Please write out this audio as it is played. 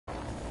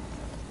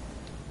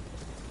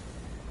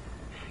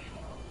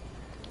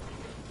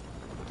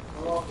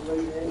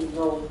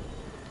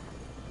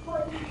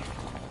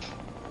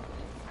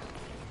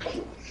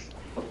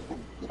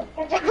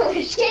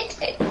Oh shit!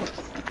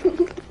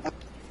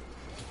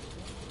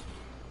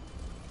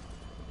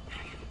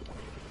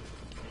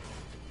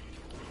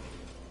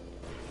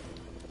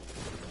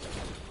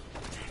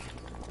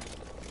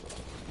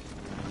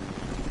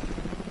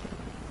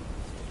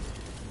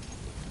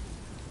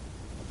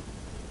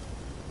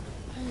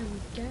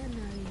 Getting out of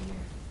here.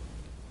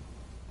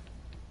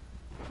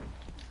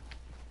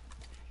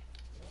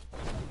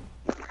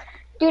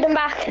 Dude, I'm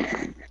back.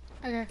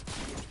 Okay.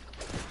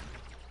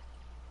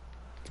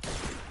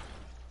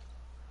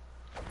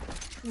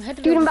 I'm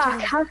headed Dude, I'm over to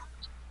back.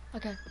 the...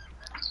 Okay.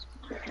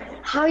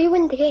 How you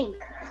win the game?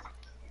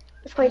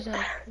 Let's wait. Because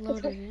I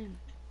loaded in.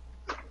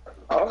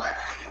 Oh.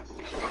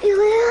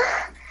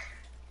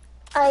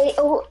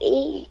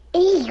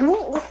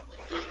 I-O-E-E-U.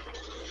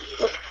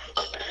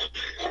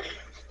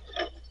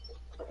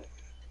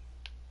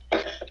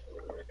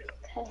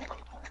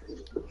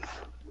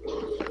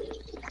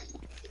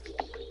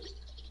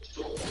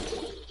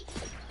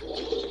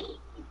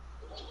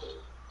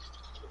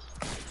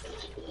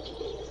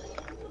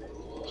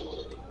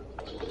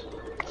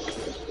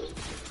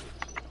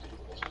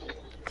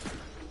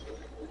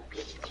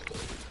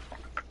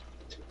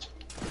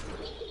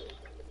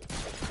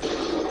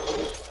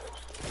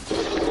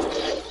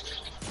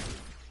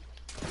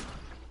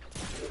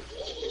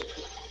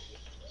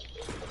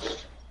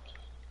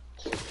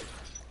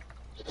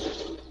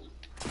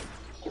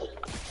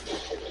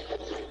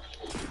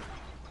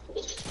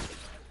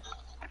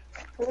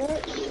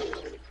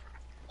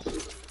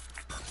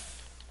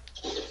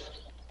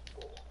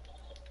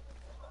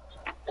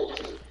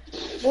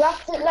 You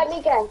have to, let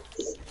me guess,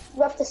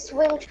 you have to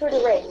swim through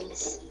the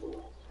rings.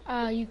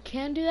 You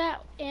can do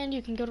that, and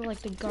you can go to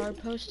like the guard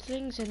post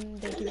things, and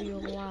they give you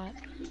a lot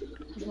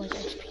of like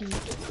XP.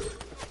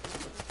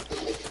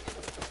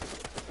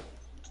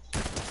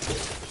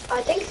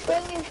 I think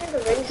swimming through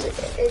the rings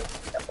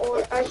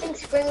I think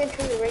swimming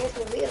through the rings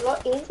will be a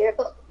lot easier,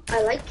 but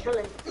I like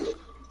killing.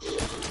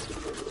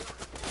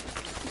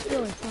 It's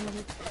really fun,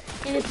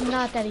 and it's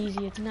not that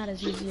easy. It's not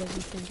as easy as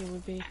you think it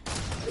would be.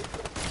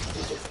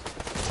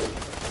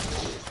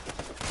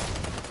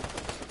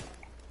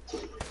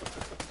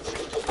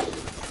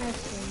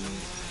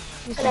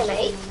 Can I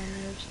mate?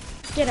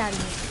 Get out of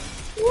here.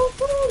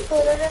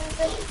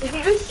 Did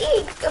you just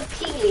see a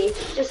peely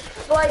just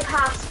fly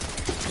past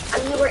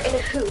and you were in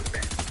a hoop?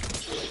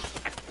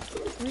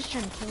 I'm just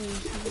trying to kill you.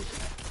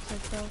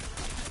 Like, bro.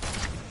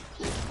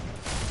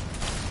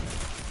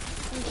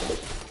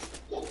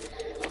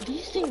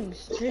 These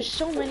things, there's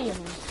so many of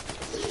them.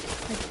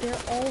 Like,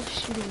 they're all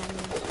shooting at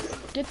me.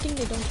 Good thing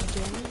they don't do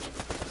damage.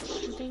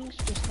 Things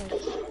just like,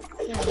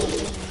 yeah,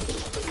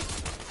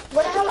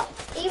 what the hell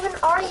even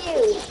are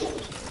you?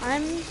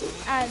 I'm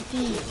at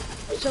the,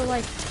 so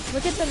like,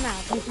 look at the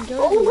map. You can go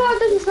to oh god,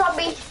 this is not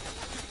me.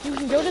 You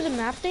can go to the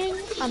map thing.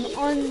 I'm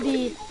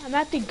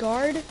at the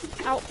guard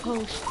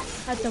outpost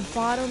at the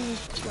bottom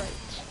right.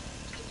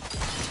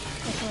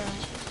 That's where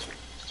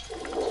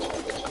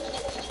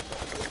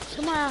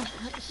I am.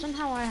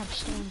 Somehow I have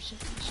storm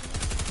sickness.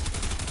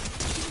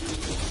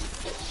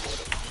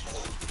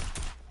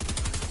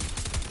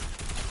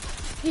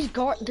 These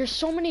there's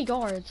so many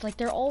guards. Like,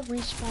 they're all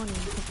respawning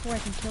before I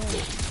can kill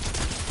them.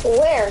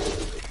 Where?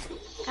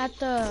 At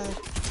the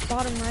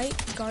bottom right,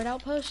 guard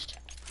outpost.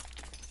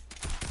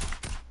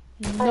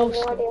 No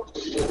scope.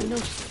 No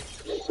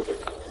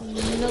scope.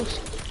 No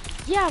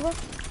scope. Yeah, bro.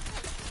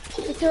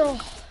 Like, they're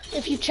all,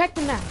 if you check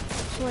the map,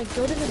 so like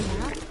go to the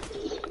map,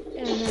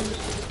 and then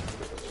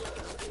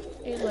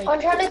it like.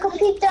 I'm trying to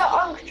complete the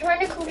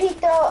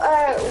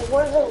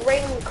one of the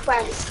ring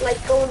quests, like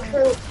going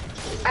through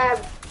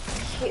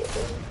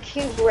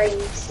cube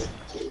rings.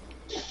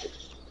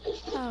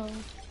 Oh,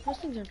 those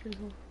things are pretty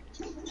cool.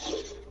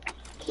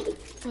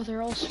 Oh,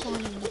 they're all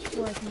spawning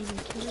before I can even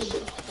kill them.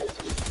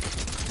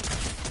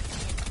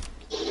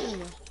 There we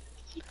go.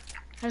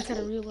 I just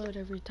gotta reload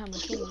every time I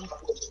kill them.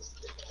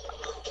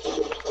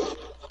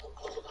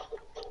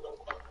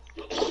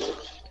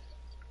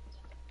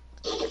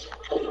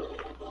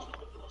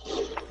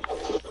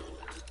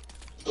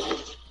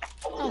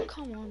 Oh,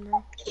 come on,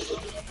 bro.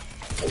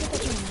 That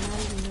did not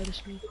even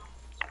notice me.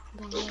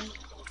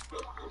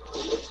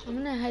 I'm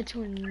gonna head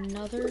to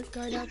another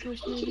guard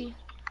outpost, maybe.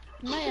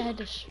 I might head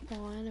to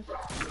spawn if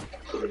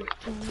I'm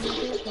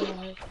feeling it, but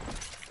like,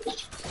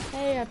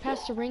 hey, I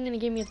passed the ring and it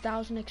gave me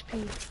 1,000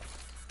 XP.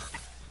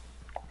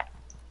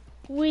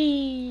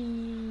 Whee!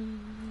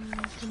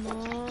 Come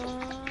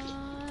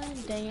on!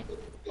 Dang it!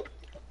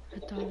 I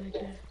thought I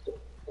could.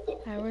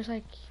 Alright, where's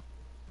the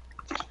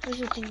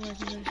thing where I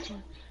can go to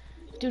spawn?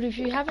 Dude, if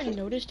you haven't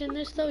noticed in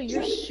this though,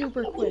 you're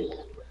super quick.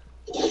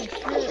 Like,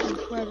 you're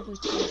incredibly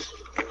quick.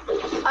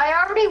 I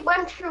already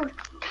went through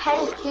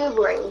 10 cube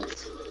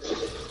rings.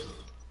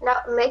 Now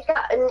make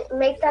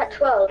that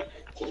 12.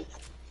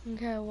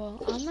 Okay, well,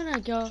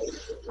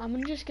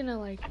 I'm just gonna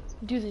like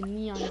do the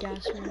neon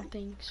gas ring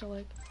thing. So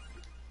like,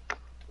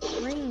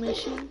 ring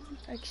mission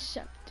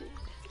accepted.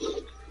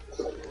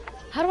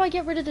 How do I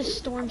get rid of this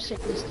storm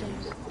sickness thing?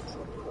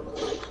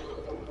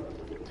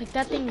 Like,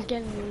 that thing's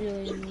getting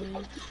really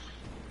annoying.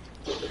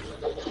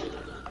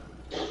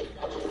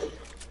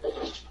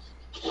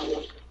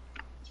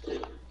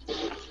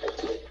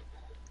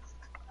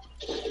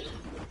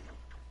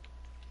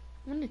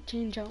 I'm gonna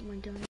change out my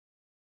gun.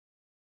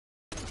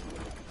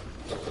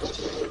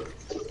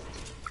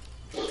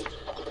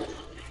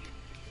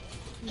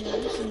 Yeah,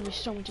 this is gonna be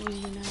so much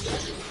easier now.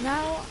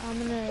 Now I'm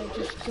gonna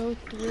just go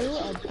through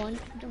a bunch.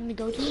 I'm gonna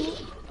go to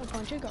a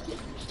bunch of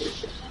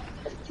gardens.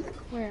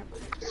 Where am I?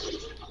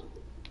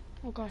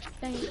 Oh gosh,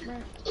 dang it, bro.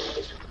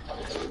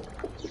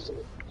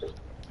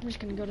 I'm just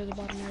gonna go to the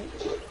bottom right.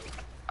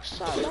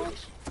 Sorry,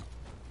 dogs.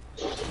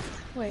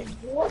 Wait.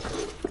 What?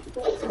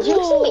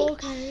 Whoa,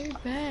 okay,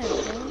 bad,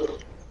 bro.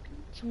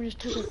 Someone just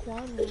took a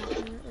quad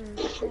launcher, or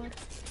quad.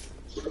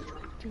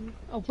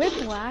 A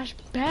whiplash,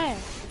 bad.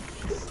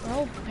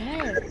 Bro,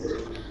 bad.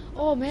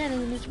 Oh man,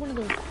 and it's one of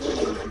those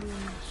cool ones.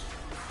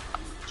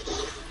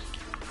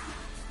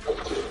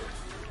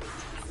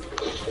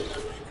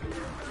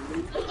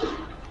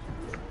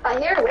 I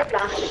hear a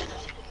whiplash.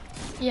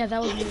 Yeah,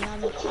 that was me.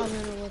 I'm in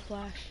a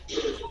whiplash.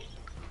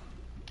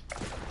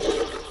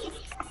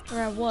 Or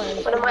I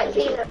was. But it might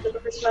be that the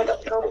person I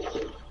don't know.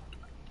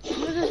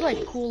 Those are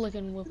like cool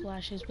looking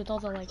whiplashes with all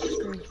the like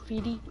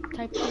graffiti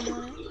type thing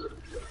on it.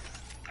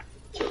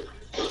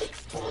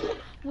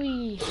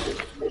 Wee.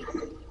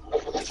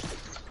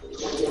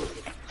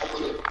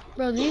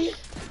 Bro,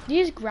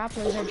 these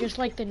grapplers are just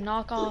like the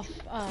knockoff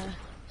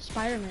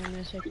Spider-Man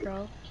music,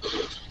 bro.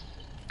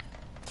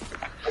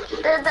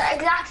 They're the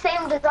exact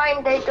same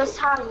design. They just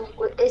have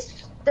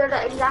they're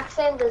the exact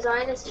same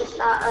design. It's just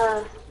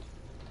that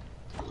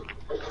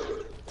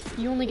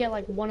You only get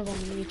like one of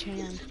them in each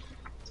hand,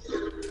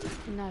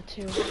 and not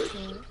two.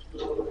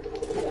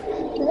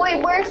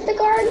 Wait, where's the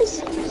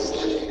guards?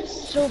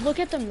 So look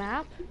at the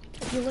map.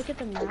 If you look at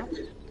the map,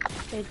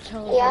 they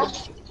tell you. Yeah.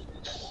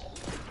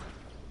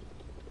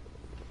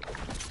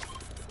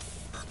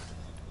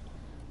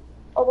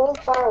 Oh, I'm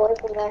far away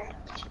from there.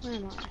 Where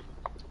am I?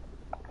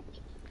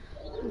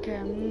 Okay,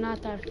 I'm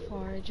not that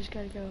far. I just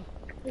gotta go.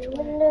 This way.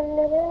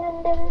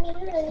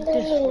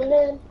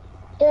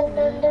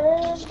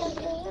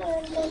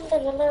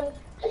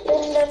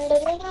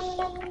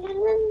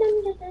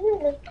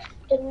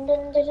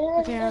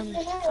 Okay, I'm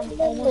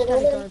almost at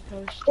a guard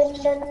post.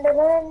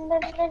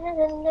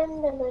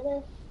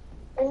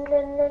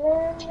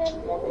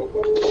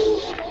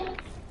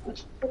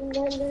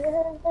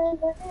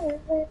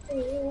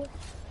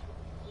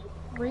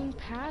 Ring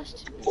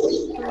past for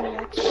the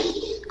exit.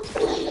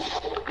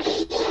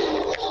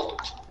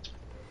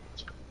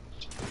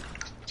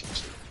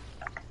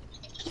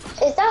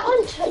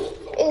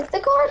 Is the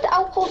guard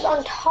outpost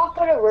on top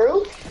of the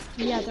roof?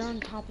 Yeah, they're on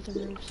top of the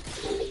roofs.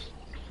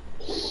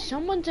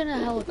 Someone's in a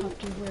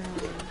helicopter where I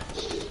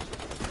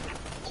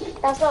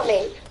am. That's not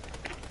me.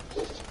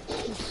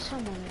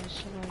 Someone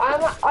is.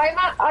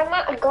 I'm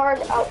at a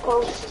guard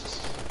outpost.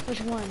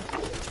 Which one?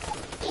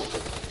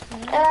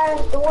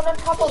 The one on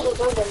top of the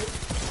building.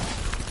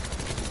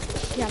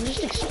 Yeah, I'm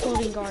just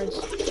exploding guards.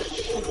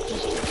 Like,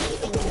 just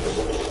exploding.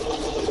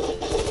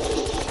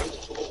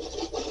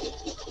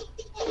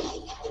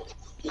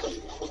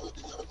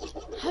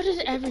 How does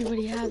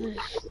everybody have this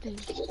thing?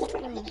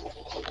 Bro.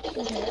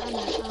 Okay, I'm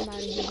out of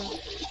here, bro.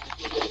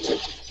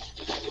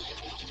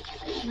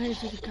 I'm headed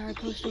to the guard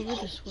post over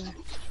this way.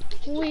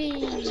 Whee!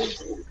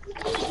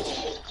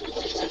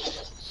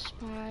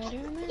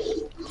 Spider-Man.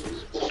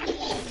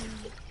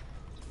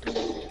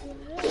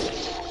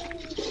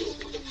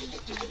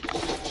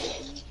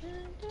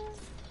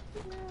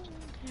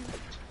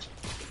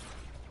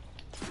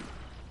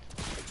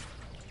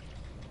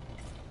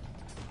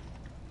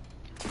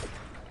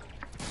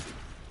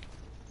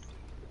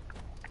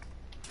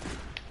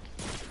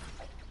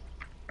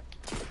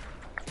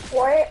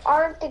 Why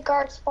aren't the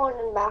guards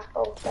spawning back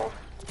over there?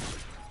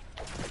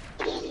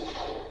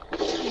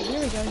 Here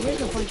we go.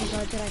 Here's a bunch of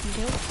guards that I can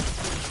kill.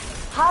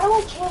 How do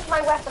I change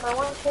my weapon? I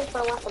want to change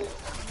my weapon.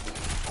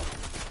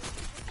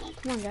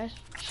 Come on, guys.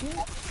 Shoot.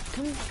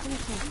 Come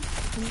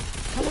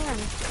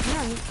around.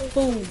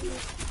 Boom.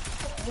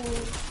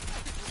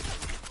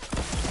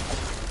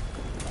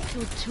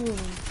 Killed two of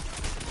them.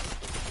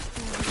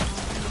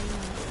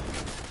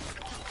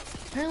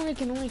 Apparently I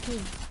can only kill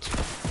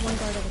one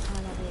guard at a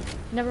time, I believe.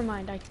 Never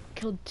mind, I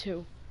killed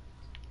two.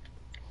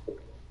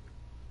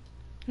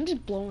 I'm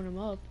just blowing them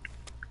up.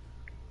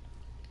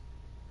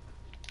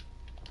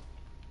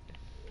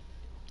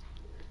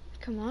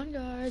 Come on,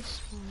 guards.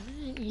 Spawn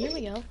in. Here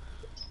we go.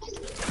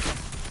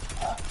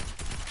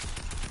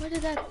 Where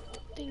did that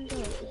thing go?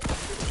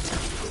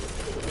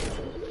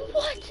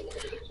 What?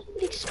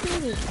 It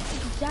exploded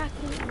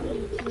exactly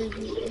where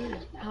you were.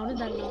 How did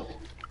that not?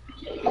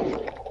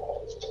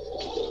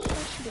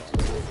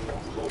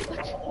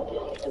 What?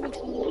 That makes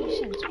no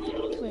sense.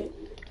 Wait,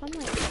 if I'm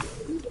like...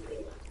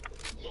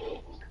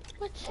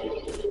 What? Go.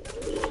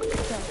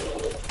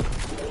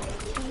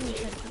 Let me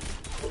try to...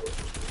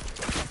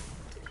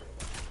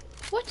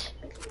 What?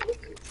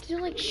 Did Does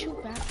it like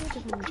shoot backwards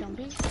if I'm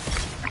jumping?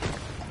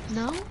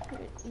 No?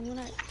 When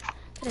that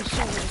is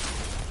so weird.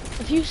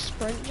 If you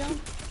sprint jump,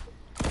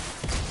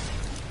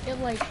 it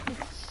like,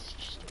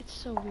 it's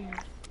so weird.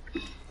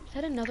 Is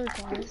that another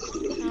guard?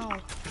 How?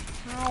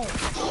 How?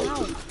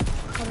 How?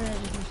 How did I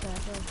just miss that,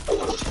 bro?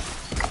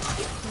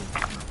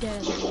 I'm dead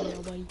as a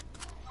doornail, buddy.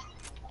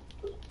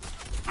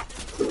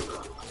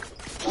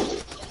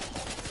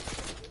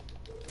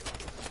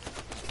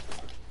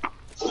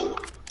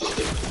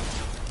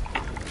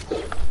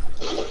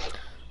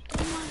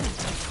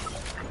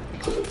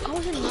 How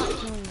is it not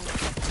killing me?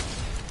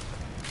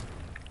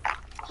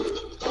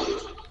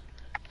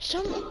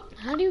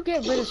 How do you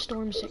get rid of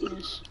storm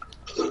sickness?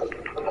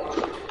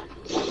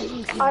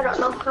 I don't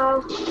know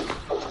how.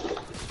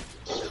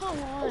 Come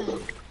on.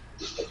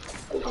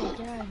 Okay,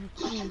 get out of here,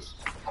 please.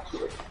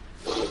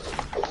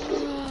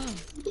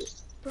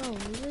 Bro,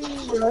 leave me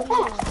alone.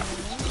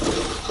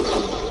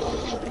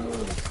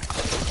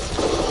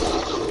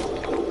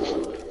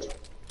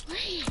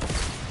 Wait.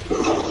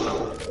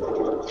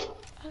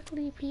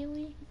 Ugly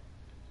Peely.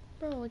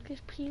 Bro, like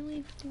this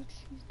Peely thinks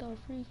he's the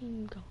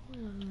freaking god of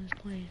this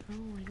place, bro.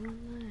 Like,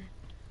 what's that?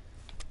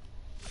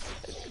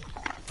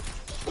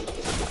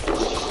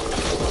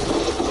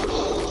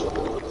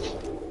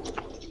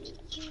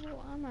 Oh,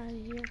 I'm out of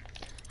here.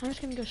 I'm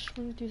just gonna go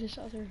swing through this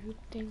other hoop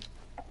thing.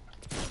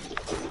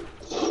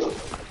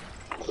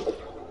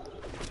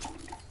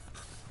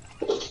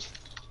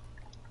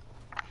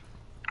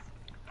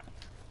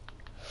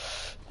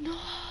 No.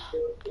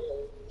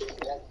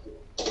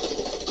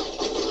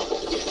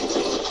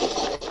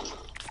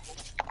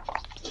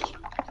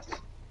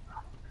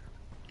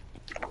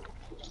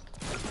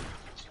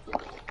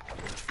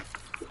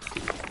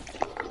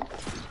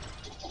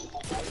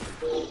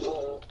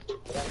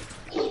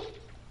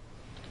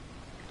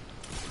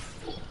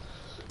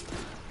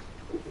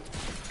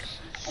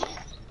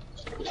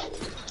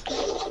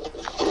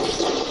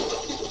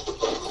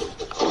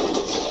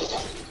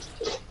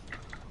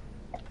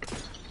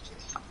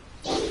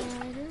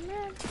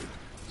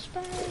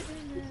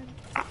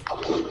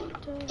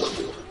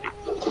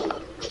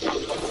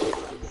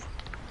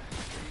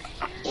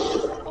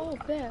 Oh,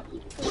 bet.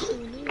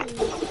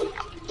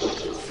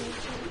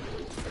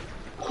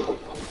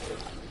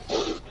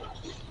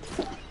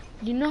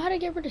 Do you know how to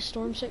get rid of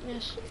storm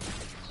sickness?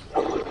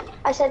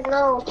 I said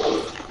no.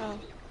 Oh.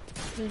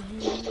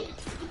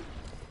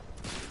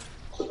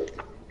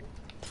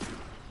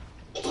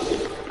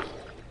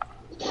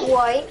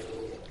 Why?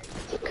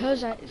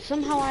 Because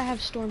somehow I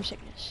have storm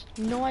sickness.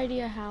 No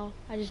idea how.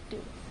 I just do.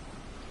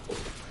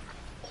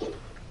 Did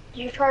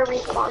you try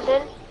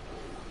responding?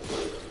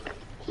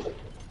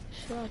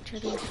 Sure, I'll try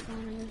to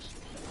respawn, I guess.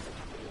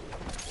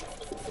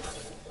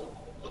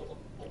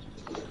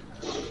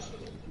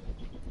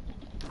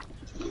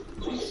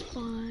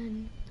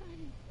 Respawn.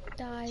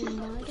 Die now. Do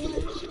I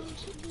have storm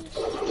sickness?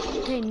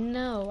 Okay,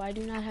 no, I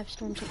do not have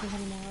storm sickness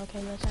anymore.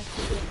 Okay, let's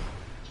actually do it.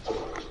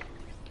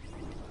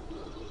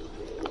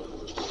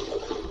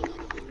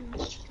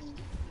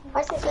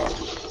 What's this?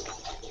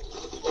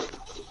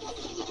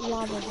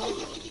 Lava rock.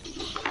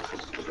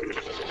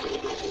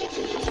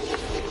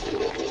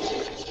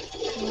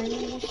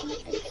 Mining mission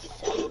accepted.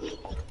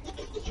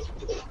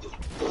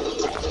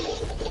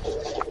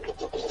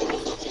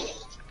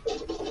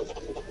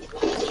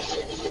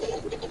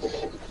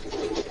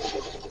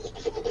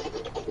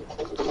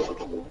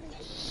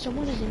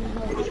 Someone is in a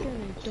helicopter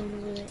and I don't know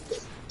where they are.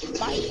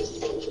 Bye.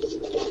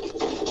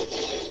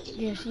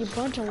 Yeah, see a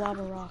bunch of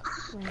lava rock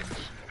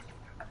rings.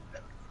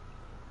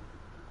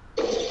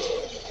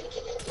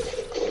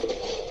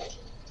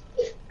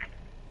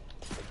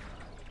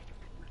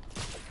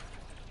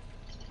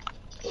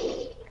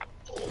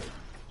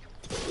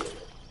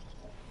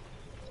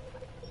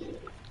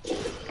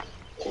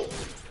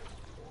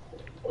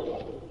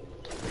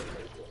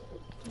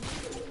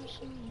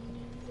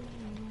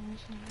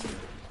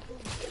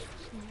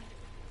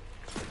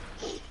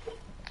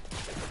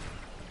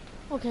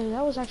 Okay,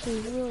 that was actually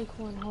really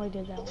cool on how I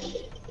did that one.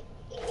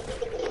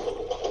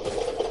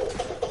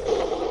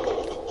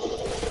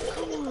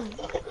 Come on.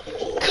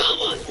 Come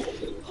on!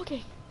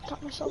 Okay,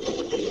 got myself.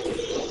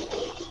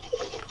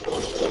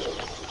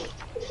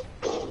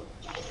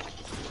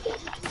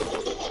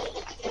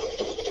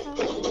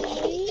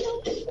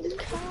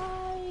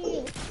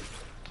 Kyle!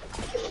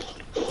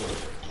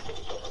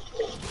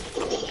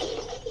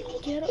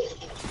 Get up.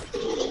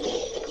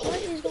 What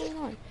is going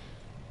on?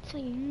 It's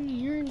like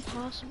near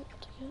impossible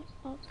to get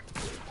up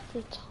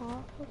the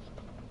top of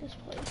this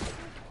place.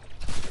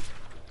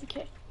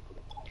 Okay.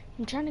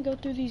 I'm trying to go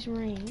through these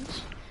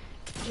rings.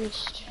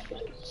 Just,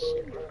 it's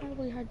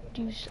incredibly hard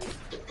to do so.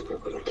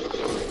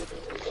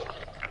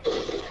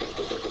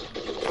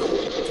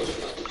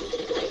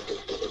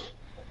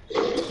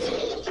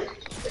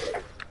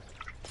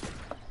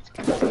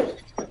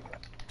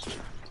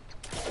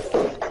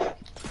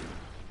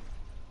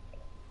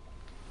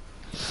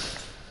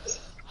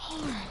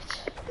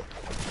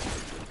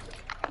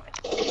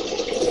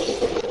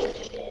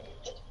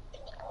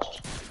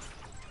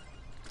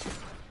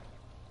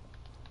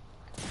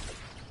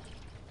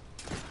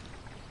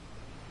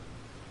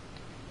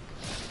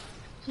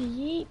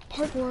 Yeet,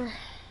 parkour.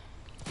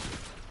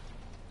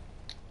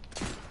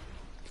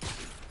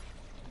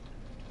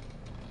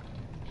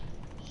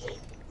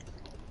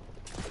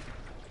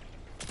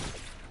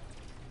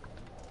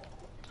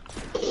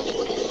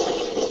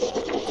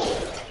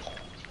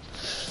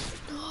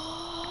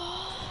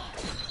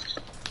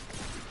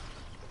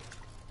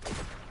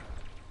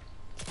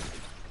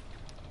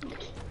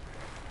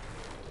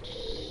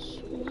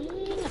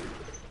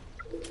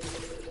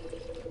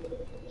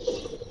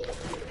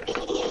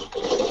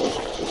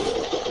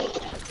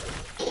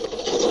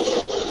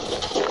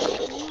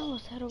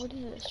 What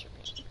is this?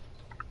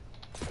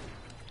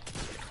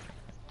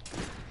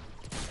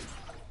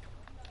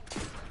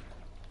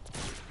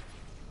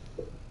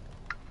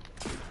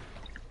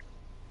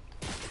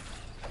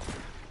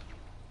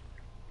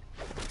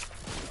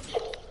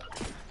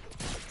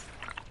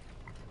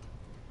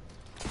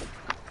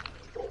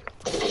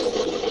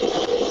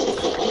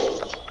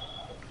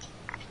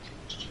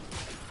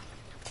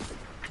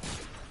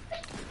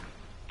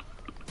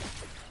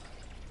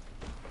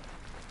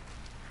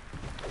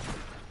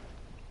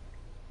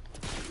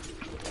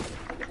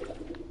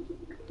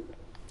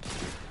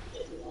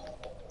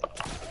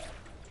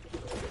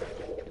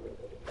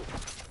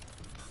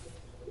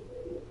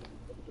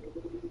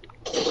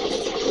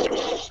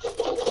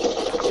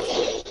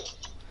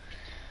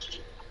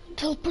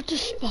 Teleport to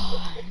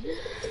spawn.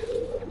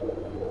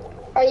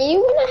 Are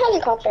you in a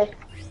helicopter?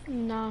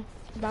 No,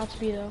 about to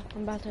be though.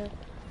 I'm about to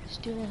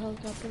steal a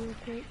helicopter real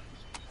quick.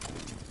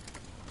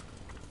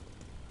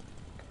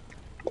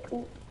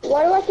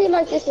 Why do I feel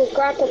like this is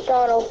Grand Theft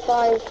Auto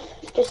 5,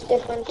 just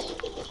different?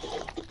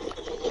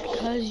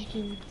 Because you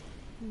can,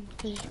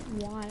 because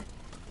why?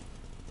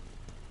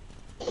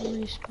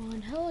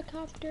 Respawn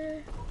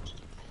helicopter.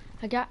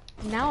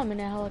 Now I'm in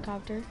a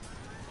helicopter.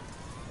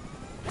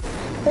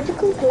 Could you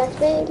come collect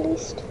me at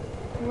least?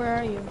 Where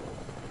are you?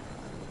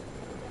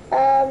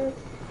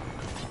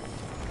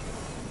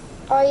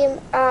 I am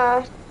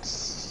at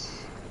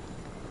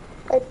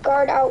a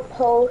guard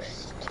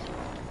outpost.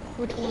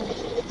 Which one?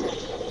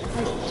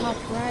 Like top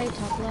right,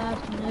 top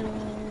left,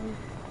 middle.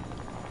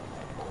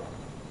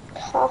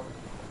 Top,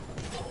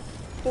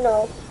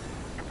 no.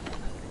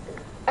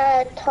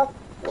 Top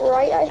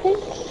right, I think.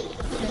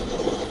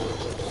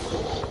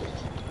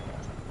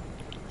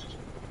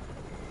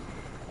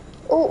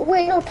 Oh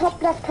wait, no,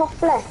 top left,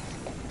 top left.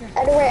 Yeah.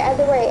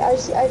 Other way. I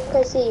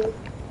can see you.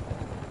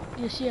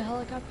 You see a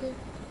helicopter?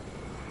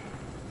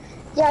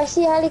 Yeah, I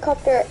see a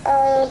helicopter.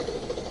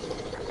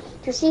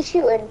 Do you see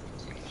shooting?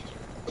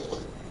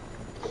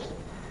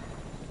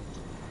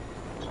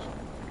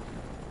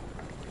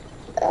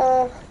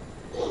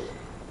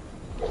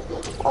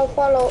 I'll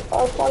follow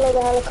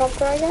the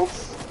helicopter, I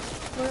guess.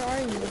 Where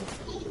are you?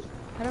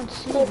 I don't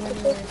see you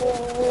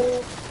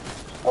anywhere.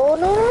 Oh,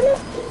 no.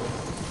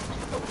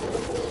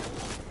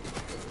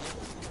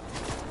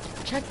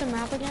 Check the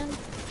map again.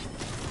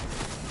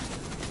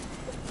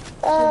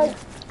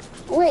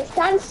 Wait,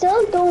 stand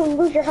still. Don't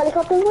move your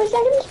helicopter for a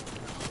second.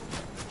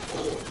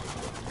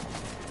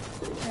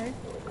 Okay.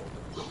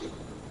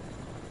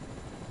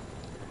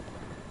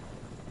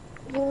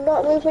 You're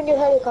not moving your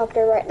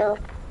helicopter right now.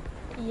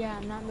 Yeah,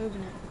 I'm not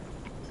moving it.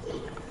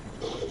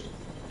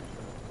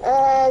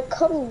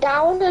 Come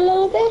down a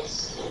little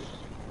bit.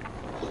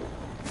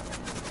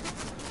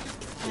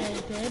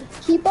 I did.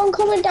 Keep on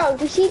coming down.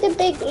 Do you see the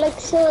big, like,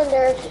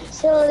 cylinder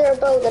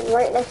building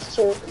right next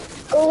to you?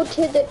 Go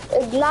to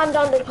land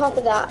on the top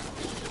of that.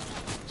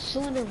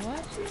 Cylinder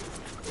what?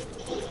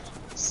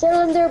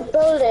 Cylinder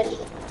building.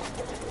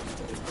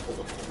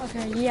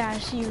 Okay, yeah, I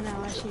see you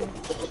now, I see you.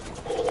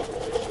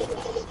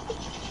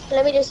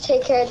 Let me just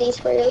take care of these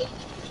for you.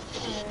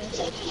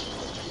 Alright.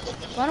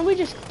 Why don't we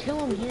just kill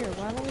them here?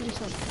 Why don't we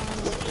just like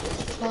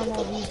farm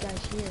all these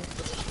guys here?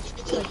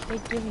 Like, they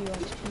give you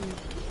XP.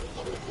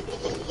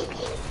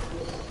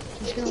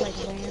 I'm just gonna like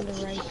land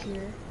right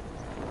here.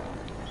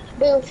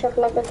 Boom, check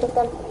like I took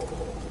them.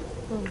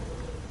 Boom.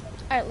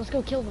 Alright, let's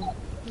go kill them.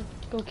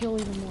 Go kill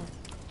even more.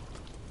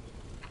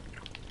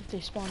 If they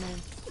spawn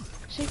in.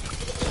 See?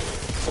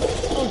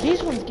 Oh,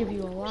 these ones give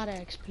you a lot of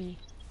XP.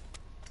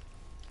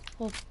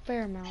 Well,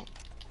 fair amount.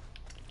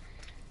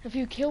 If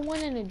you kill one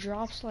and it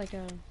drops like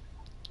a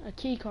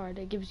key card,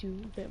 it gives you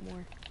a bit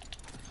more.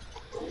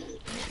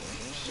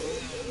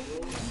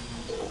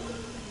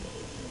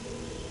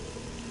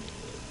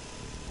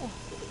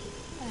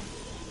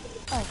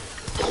 Oh,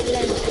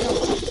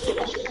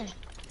 let's go.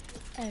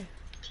 Hey.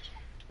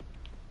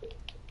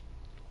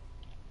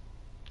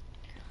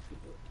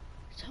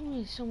 Tell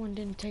me someone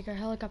didn't take our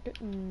helicopter.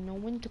 No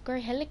one took our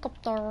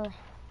helicopter.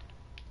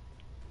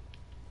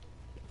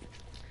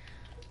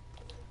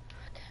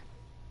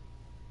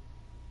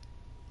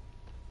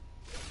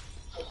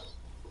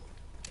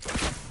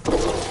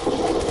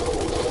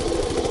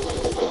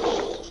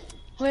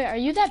 Wait, are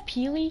you that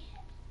Peely?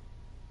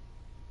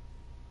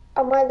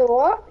 Am I the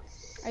what?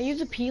 Are you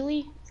the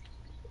Peely?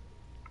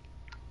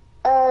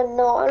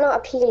 No, I'm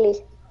not a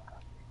Peely.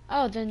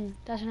 Oh, then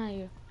that's not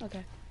you.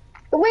 Okay.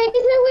 Wait,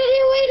 no.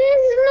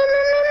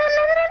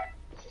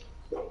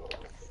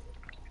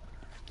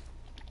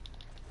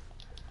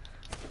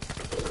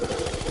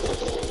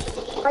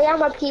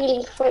 am a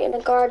PD fighting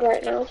a guard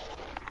right now.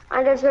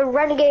 And there's a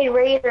renegade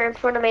raider in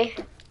front of me.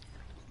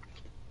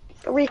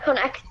 A recon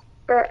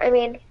expert, I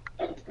mean.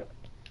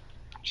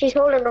 She's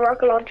holding a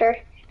rocket launcher.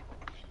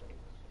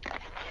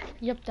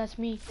 Yep, that's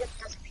me.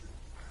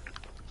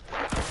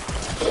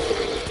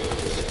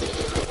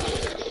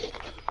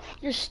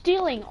 You're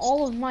stealing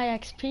all of my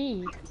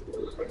XP.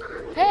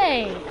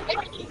 Hey!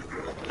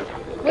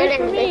 Wait Get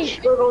for in, me!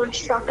 bitch. We're going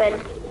shopping.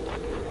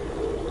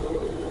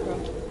 Bro,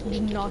 you're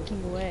just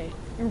knocking away.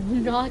 You're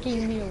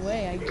knocking me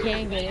away. I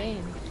can't get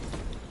in.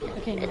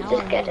 Okay, now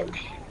Just I'm get in. in.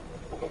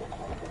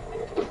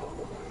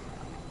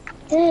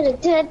 Da,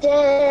 da,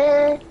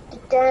 da,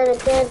 da,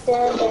 da,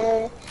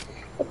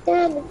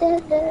 da,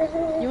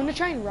 da. You wanna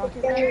try and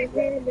rocket grab?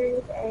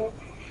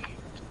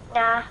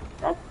 Nah.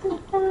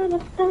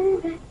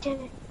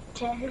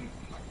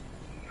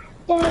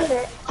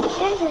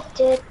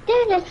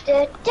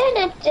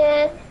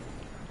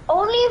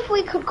 Only if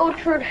we could go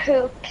through the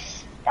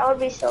hoops. That would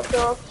be so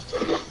cool.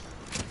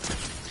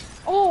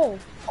 Oh!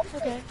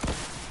 Okay.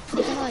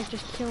 I'm kinda like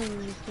just killing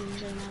these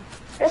things right now.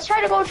 Let's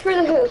try to go through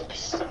the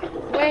hoops.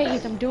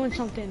 Wait, I'm doing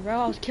something, bro.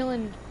 I was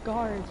killing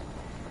guards.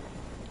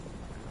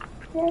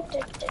 Just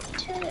boost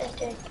into it.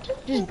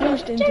 Just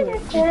boost into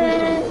it.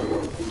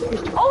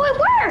 Oh, it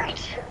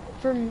worked!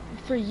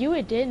 For you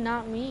it did,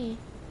 not me.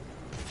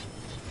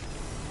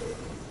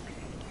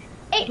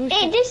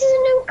 This is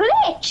a new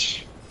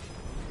glitch.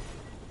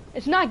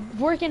 It's not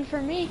working for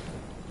me.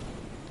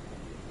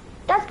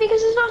 That's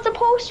because it's not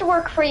supposed to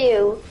work for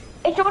you.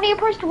 It's only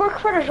supposed to work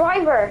for the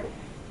driver.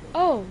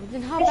 Oh,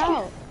 then how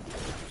about?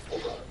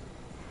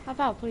 How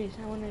about, please?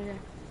 I wanna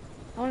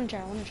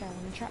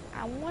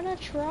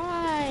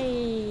try.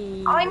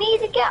 I need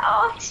to get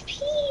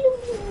XP.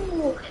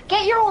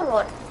 Get your own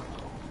one.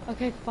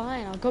 Okay,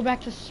 fine. I'll go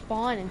back to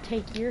spawn and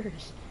take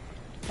yours.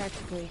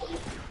 Practically.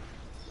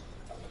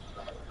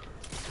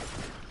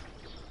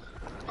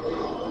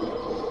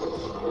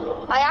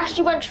 I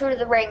actually went through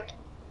the ring.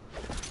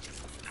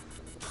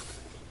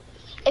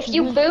 If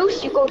you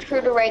boost, you go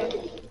through the ring.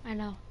 I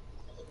know.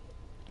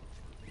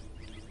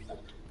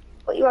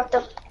 But you have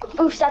to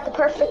boost at the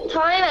perfect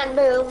time and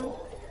boom.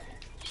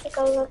 Take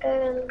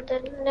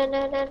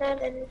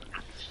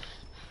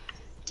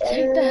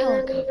the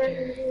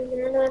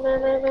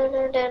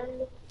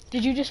helicopter.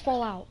 Did you just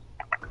fall out?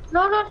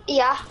 No,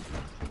 yeah.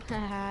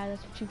 Haha,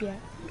 that's what you get.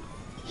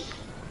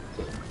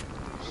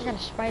 I got a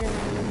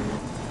Spider-Man.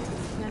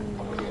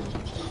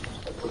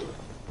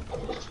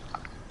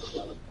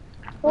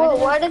 Whoa,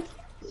 why did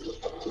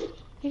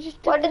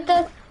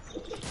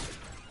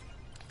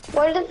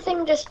the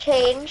thing just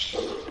change?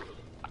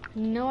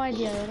 No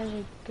idea, that is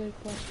a good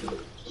question.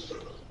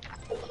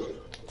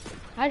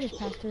 I just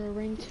passed through a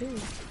ring too.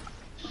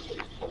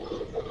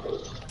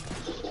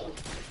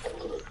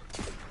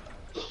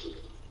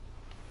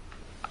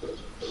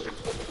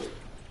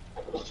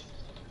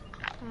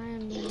 I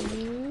am the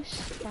new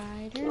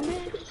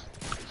Spider-Man.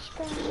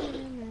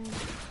 Spider-Man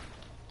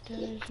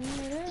does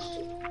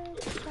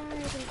whatever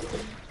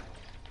Spider-Man.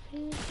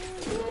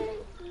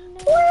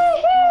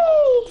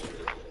 Woohoo!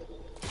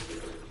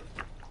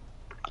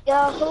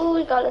 Yahoo,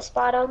 we got a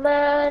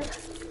Spider-Man.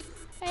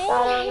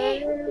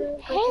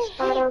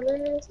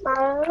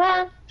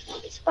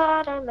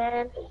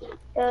 Spider-Man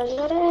does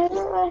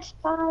whatever a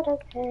spider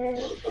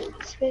can.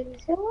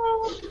 Swings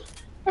around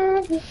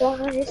and he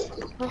flies.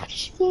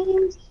 Watch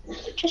things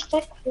just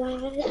like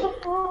flies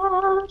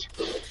out.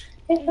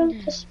 Here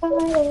comes the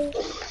spider.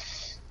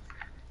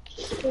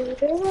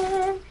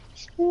 Spider-Man,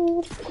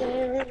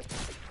 Spider-Man.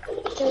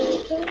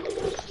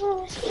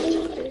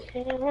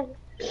 Spider-Man.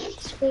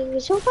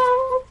 Swings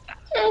around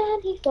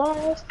and he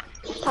flies.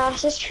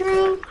 Passes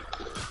through.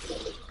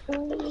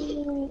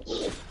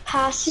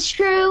 Passes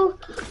through.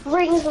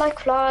 Rings like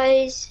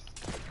flies.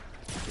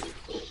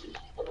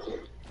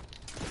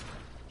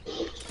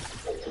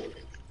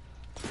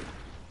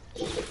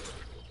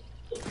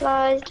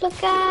 Flies,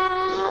 look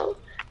out.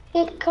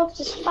 Here comes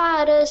the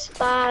spider.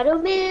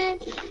 Spider-Man.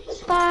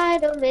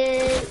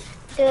 Spider-Man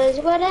does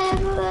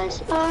whatever a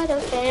spider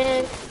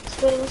can.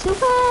 Swings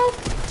around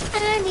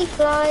and he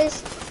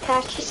flies.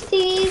 Catches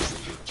thieves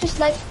just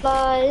like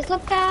flies.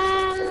 Look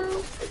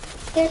out.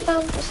 Here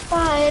comes the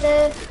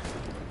spider.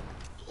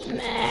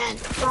 Man.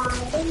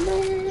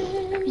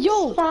 Spider-Man.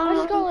 Yo,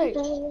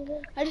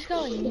 Spider-Man. I just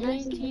got like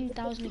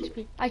 19,000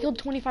 XP. I killed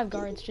 25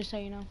 guards, just so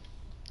you know.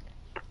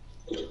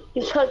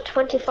 You killed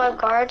 25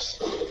 guards.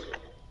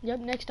 Yep,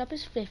 next up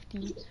is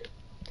 50.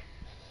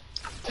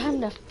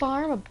 Time to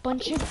farm a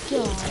bunch of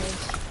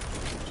guards.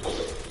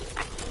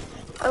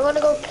 I'm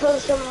gonna go kill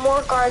some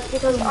more guards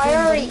because I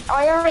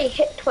already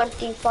hit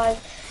 25.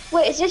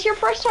 Wait, is this your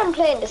first time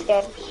playing this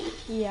game?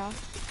 Yeah.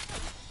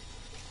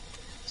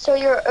 So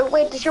you're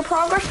wait, does your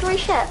progress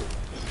reset?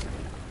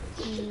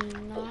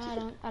 No,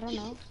 I don't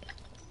know.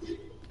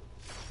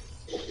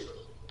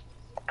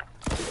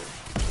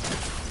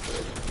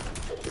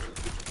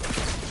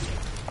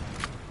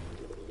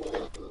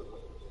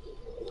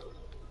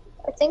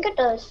 I think it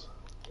does.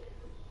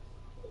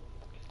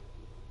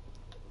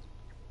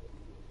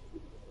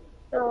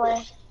 No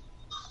way.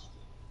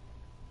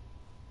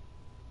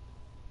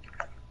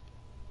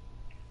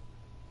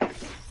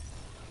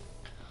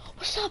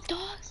 What's up,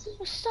 dog?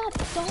 What's up,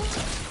 dog?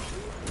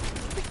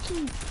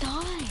 Freaking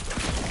die.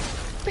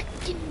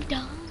 Freaking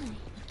die.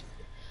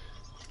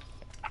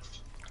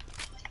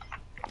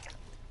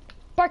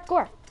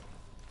 Parkour.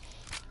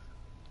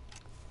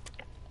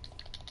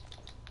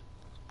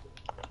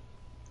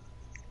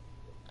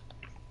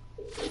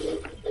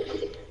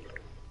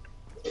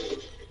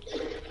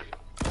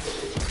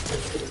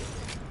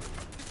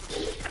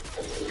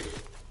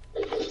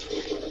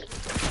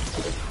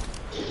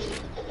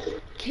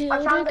 I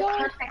found the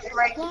perfect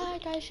ring.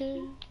 Like I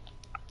should.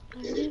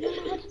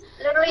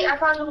 Literally, I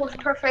found the most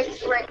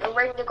perfect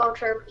ring to go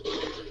through.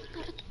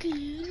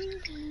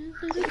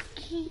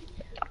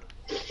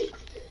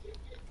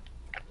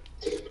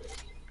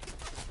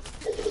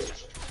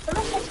 How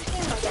much XP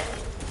am I getting?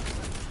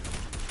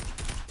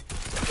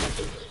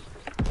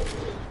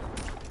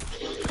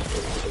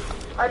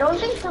 I don't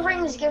think the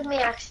rings give me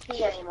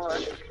XP anymore.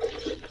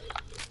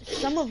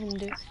 Some of them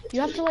do.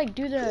 You have to like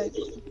do the.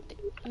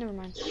 Never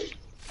mind.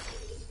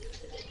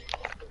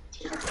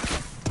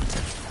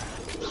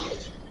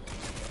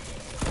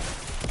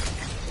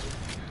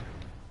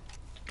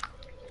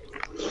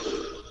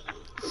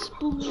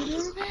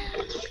 Spooderman,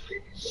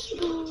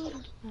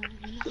 Spooderman.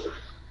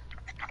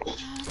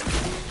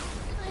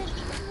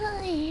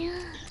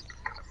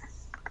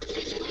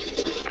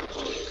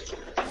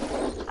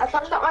 I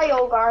found the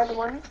IO guard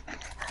one.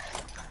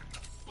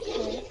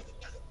 Okay.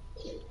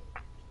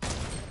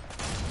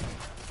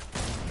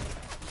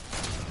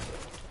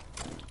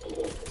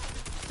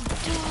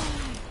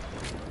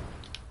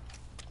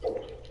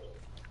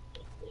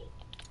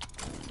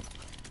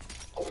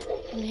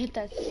 I'm gonna hit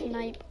that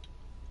snipe.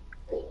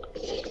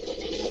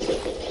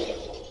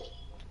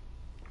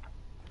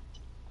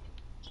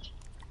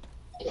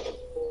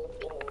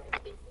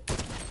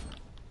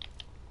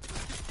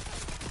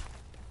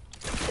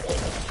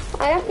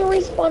 I have to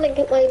respawn and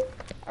get my.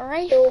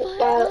 Alright.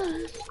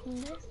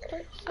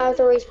 I have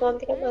to respawn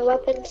to get my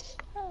weapons.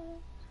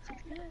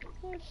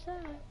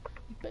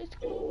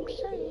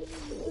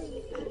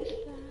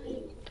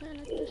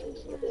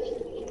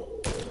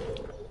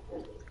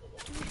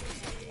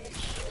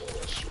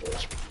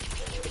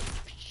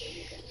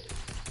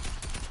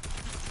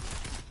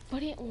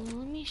 Buddy,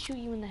 let me shoot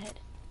you in the head.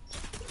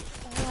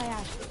 All I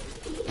ask.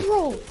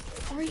 Bro,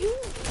 are you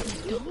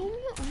dumb?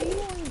 Are you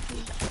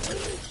angry?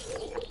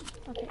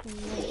 Okay,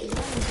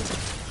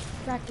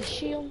 crack the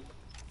shield.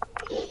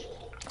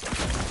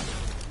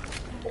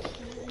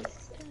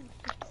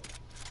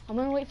 I'm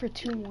gonna wait for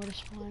 2 more to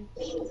spawn.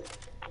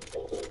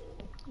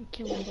 I'm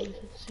killing both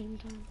at the same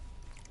time.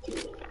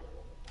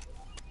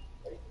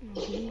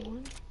 Oh, give me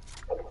one.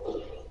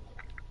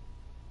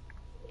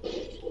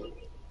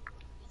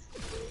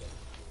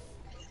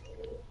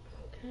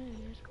 Okay,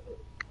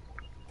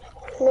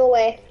 No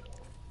way.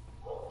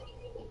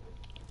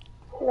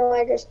 No,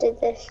 I just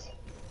did this.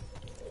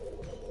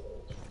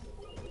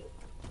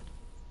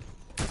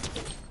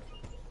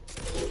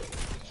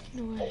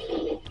 no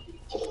way.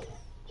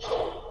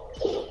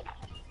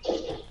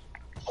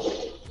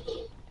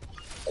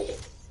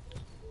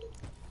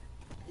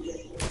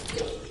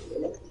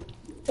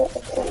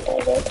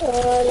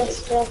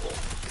 Let's go.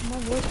 Come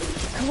on,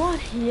 boys. Come on.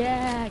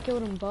 Yeah,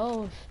 killed them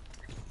both.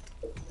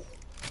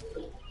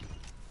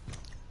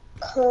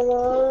 Come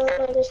on,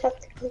 I just have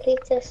to complete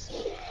this.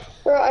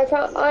 Bro, I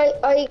found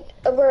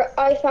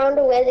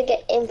a way to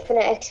get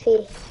infinite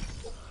XP.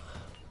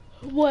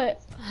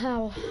 What?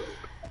 How?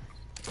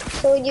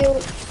 So you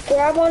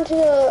grab onto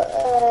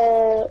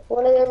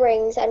one of the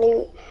rings and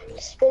you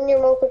spin your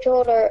remote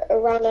controller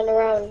around and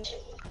around.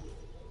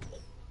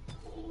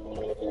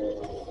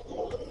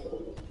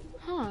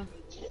 Huh.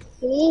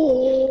 I'm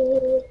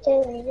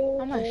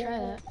gonna try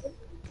that.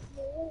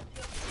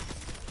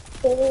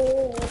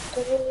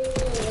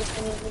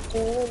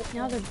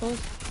 Now they're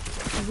both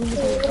moving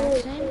the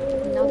exact same,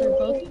 and now they're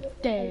both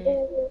dead.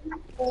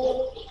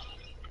 Oh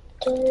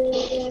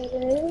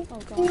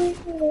god.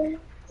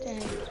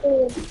 Dang.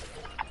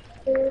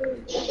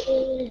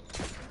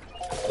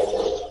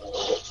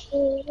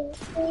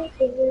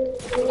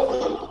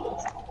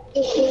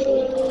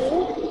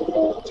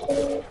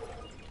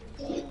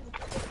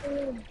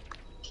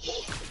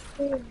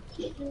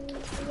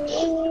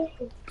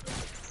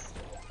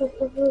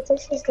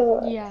 This is the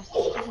Yeah,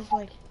 this is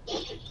like...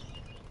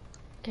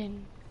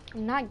 Dang.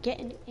 I'm not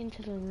getting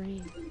into the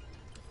ring.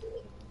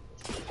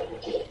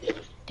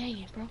 Dang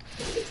it, bro.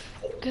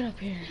 Get up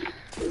here.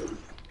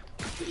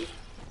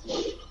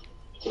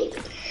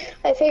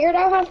 I figured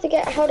out how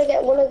to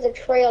get one of the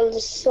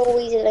trails so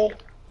easily.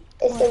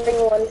 It's the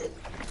ring one.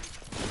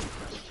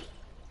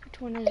 Which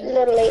one is it?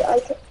 Literally,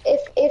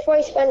 if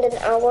I spend an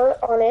hour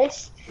on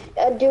it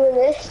doing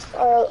this,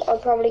 I'll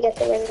probably get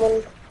the ring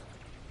one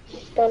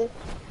done.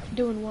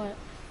 Doing what?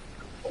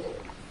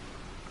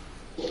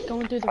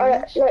 Going through the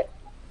rings? Like,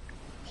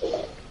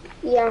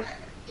 yeah.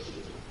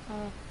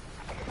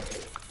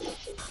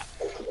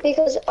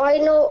 Because I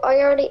know I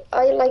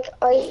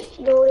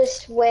know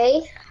this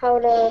way how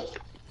to.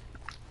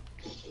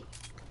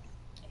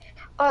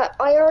 I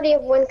already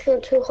have went through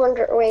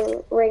 200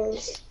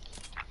 rings.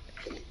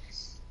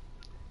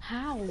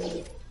 How?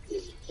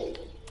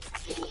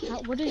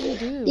 What did you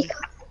do?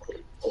 Because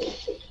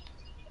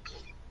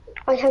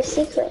I have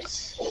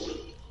secrets.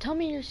 Tell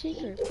me your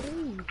secret,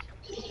 please.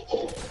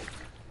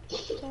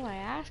 That's all I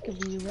ask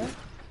of you, bro.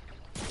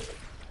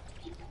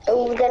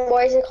 Oh, then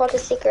why is it called a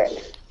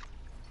secret?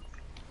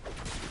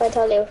 If I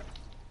tell you.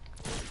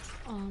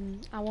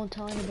 I won't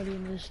tell anybody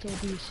and it'll still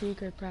be a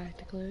secret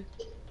practically.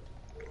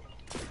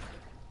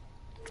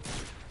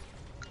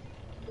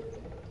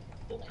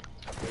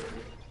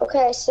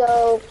 Okay,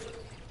 so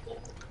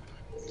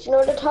you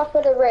know the top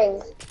of the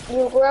ring?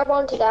 You grab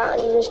onto that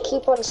and you just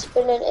keep on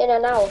spinning in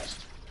and out.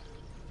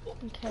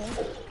 Okay.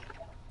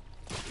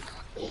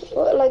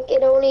 But, like,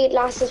 it only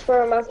lasts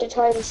for a amount of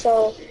time,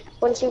 so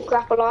once you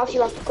grapple off,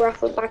 you have to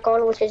grapple back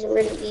on, which is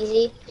really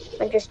easy,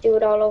 and just do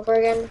it all over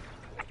again.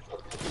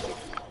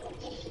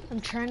 I'm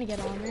trying to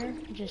get on there,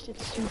 just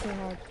it's super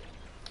hard.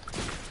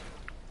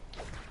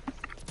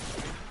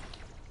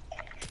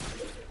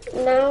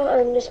 Now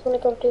I'm just gonna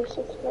go do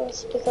something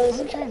else I'm because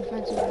gonna try and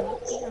find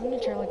something. I'm gonna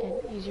try like an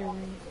easier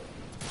ring.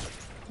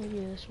 Maybe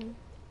this one.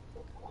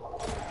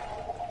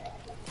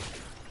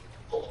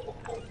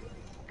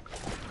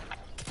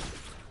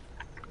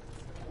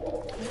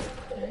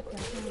 Did I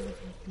grapple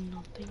with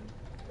nothing?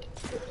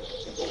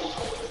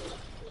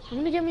 I'm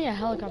gonna get me a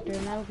helicopter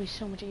and that'll be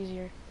so much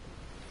easier.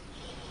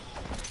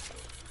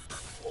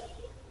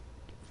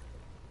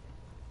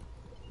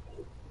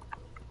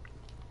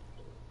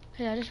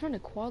 Hey, I just found a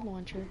quad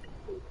launcher.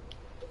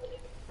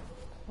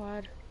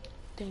 Quad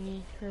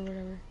thingy or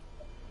whatever.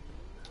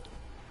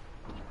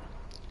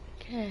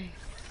 Okay.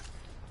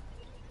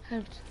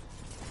 Hey,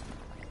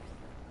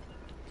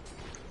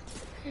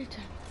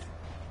 time.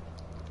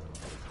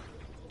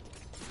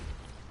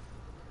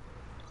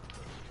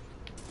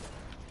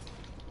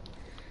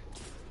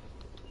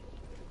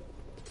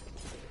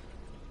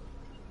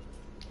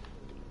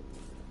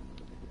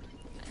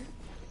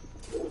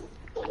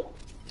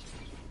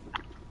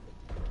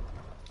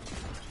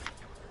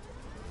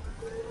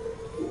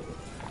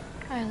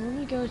 Alright, let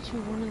me go to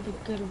one of the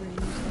good rings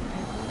that I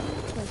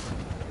have. Like,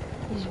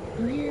 these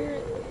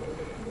weird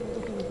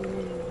looking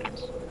blue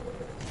ones.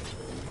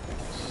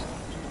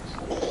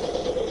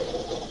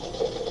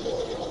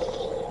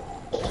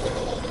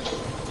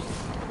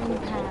 Ring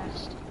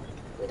passed.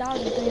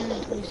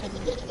 1,327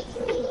 XP.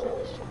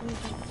 Super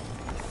fast.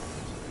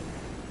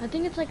 I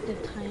think it's like the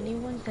tiny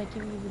ones that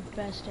give me the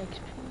best XP.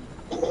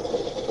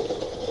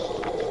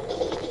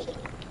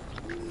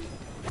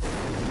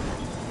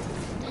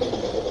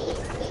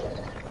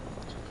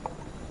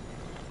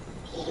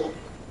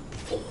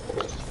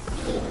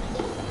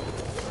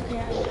 Okay,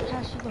 I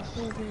passed through the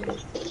whole ring.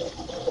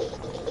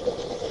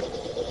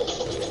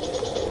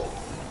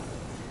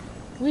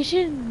 We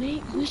should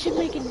make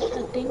a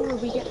thing where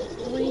we get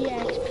free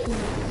XP.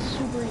 It's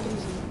super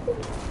easy.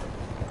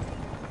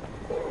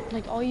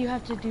 Like all you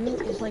have to do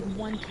is like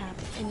one tap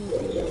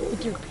anything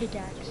with your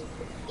pickaxe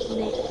and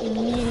they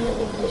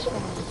immediately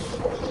respawn.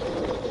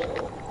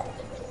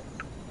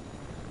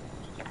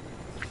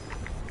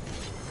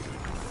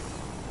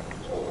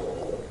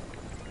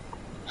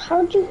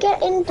 how'd you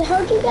get into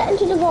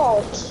the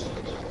vault?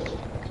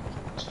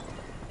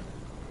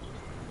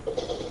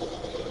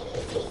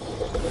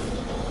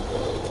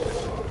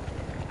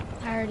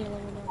 I already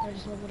leveled up. I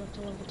just leveled up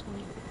to level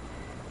 20.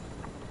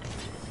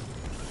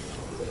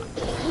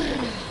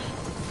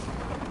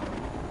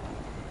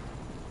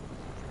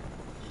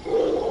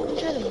 Let me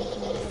try the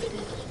multi-level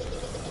thing.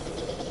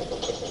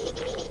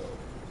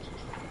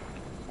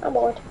 I'm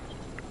bored.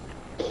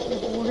 You're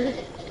bored?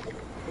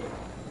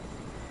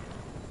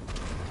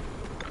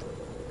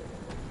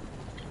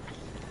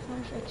 How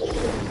much XP does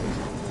this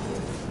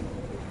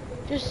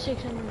have? Just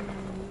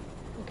 690.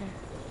 Okay.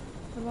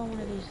 What about one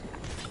of these?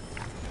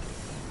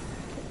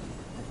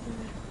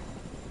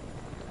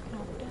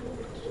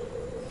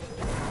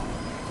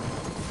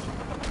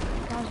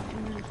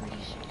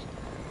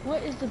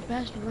 What is the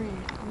best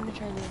ring? I'm gonna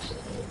try this.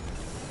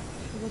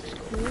 It looks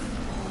cool.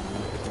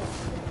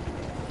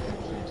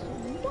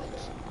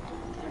 What?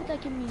 How did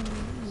that give me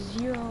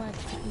 0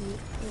 XP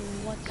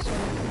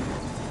whatsoever?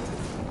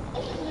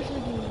 Literally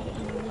give me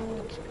no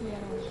XP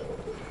at all.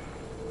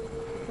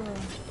 Bro.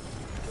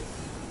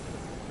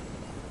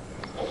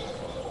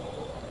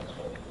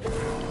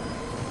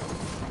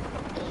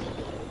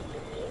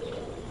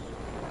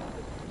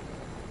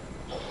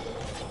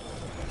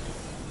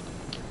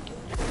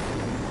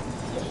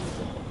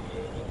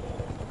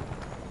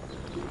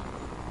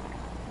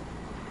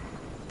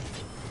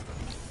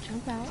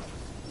 Jump out.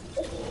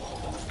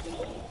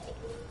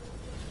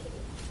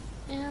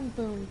 And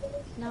boom.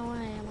 Now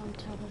I am on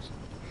top of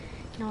something.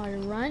 Now I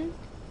run.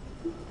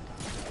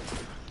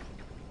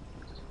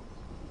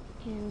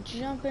 And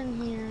jump in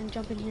here, and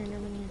jump in here, and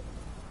jump in here.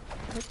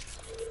 Nope.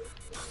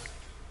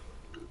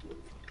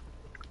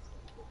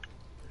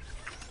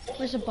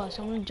 Where's a bus?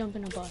 I'm gonna jump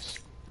in a bus.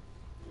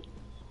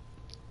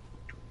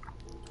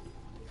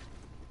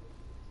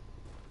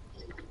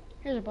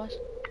 Here's a bus.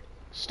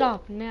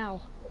 Stop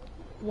now.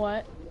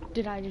 What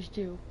did I just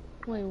do?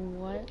 Wait,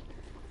 what?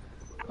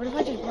 What if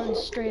I just run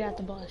straight at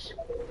the bus?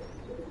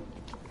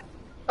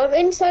 I'm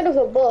inside of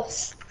a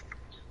bus.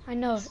 I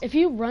know. If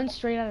you run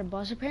straight out of the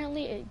bus,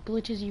 apparently it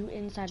glitches you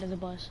inside of the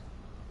bus.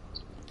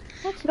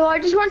 What? No, I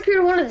just went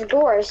through one of the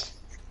doors.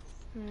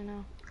 I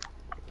know.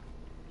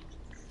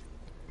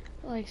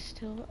 Like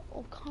still.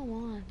 Oh come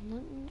on.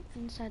 Let me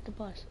inside the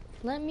bus.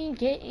 Let me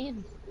get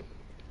in.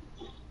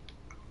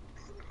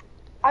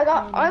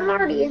 I'm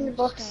already in the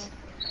bus. Stuff.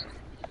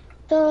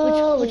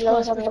 The Which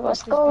wheels bus? on Which the bus?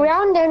 bus Which go bus?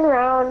 round and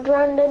round,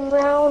 round and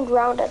round,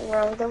 round and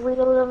round. The wheels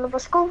on the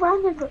bus go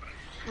round and round.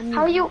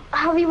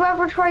 Have you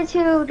ever tried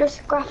to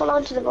just grapple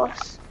onto the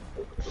bus?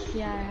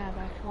 Yeah, I have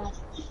actually.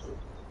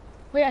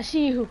 Wait, I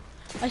see you.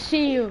 I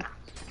see you.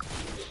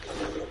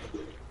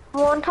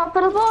 I'm on top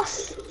of the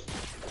bus.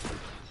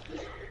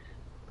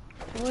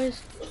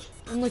 Boys.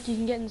 And look, you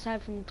can get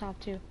inside from the top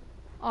too.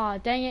 Aw,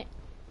 dang it.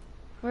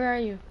 Where are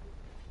you?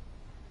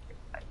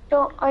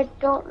 I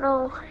don't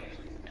know.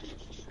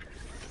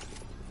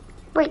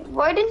 Wait,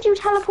 why didn't you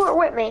teleport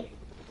with me?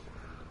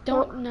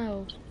 Don't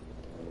know.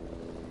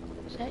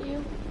 Is that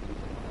you?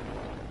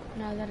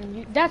 No, that ain't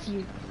you. That's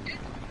you.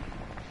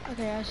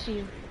 Okay, I see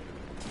you.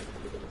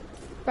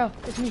 Bro,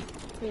 it's me.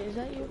 Wait, is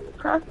that you?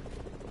 Huh?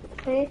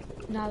 Okay.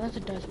 Nah, that's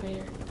a Darth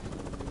Vader.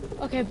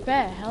 Okay,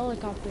 bet.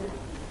 Helicopter.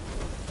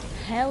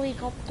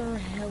 Helicopter.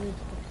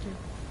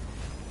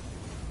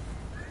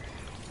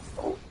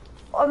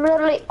 I'm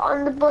literally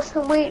on the bus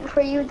and waiting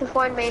for you to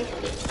find me.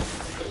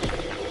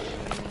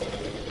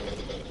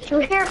 Do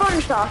you hear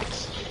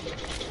gunshots?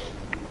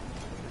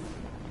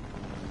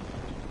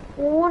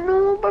 Oh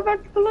no, we're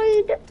about to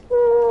collide.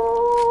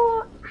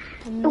 Oh.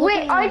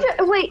 Wait.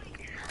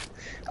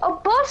 A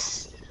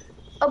bus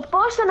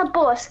and a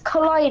bus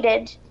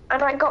collided,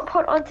 and I got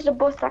put onto the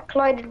bus that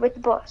collided with the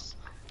bus.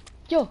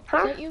 Yo,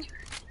 Huh? is that you?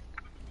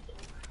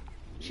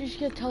 Should you just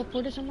get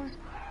teleported somewhere?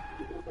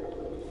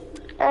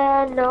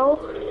 No.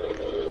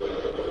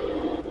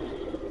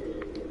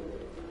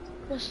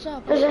 What's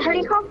up? There's a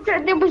helicopter.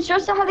 There was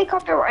just a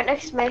helicopter right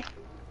next to me.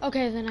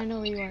 Okay, then I know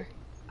where you are.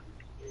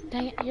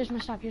 Dang it, here's my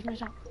stop.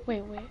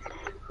 Wait.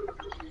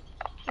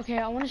 Okay,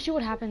 I want to see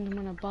what happens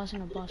when a bus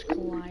and a bus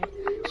collide.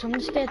 So I'm going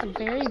to stay at the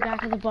very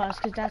back of the bus,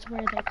 because that's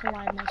where they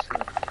collide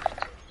mostly.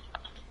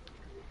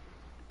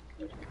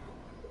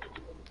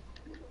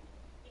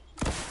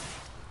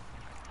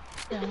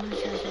 Yeah, I'm going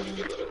to try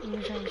something. I'm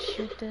going to try to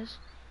shoot this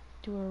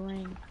to a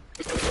ring.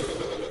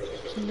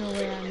 There's no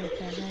way I make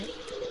that, right?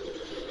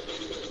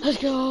 Let's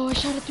go, I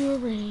shot it through a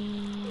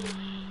ring.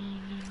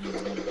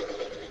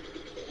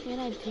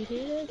 And I did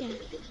it again.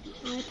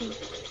 And I think,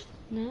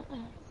 no,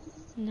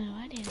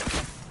 I didn't.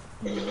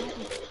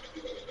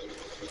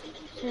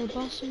 Is there a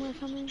bus somewhere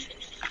coming?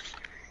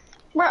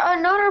 Bro,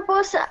 another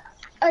bus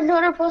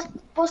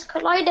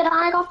collided and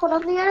I got put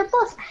on the other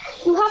bus.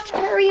 You have to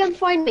hurry and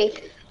find me.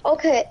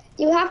 Okay,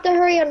 you have to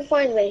hurry and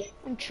find me.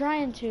 I'm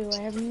trying to.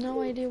 I have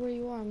no idea where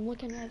you are. I'm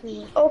looking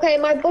everywhere. Okay,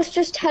 my bus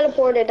just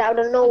teleported out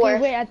of nowhere.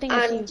 Okay, wait, I think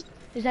it's you.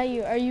 Is that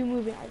you? Are you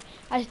moving?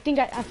 I think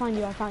I found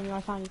you.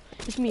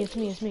 It's me.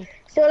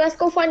 So let's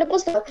go find the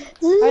bus now.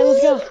 Alright,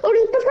 let's go. Oh,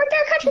 there's a bus right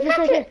there. Catch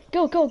it.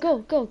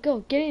 Go.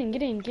 Get in.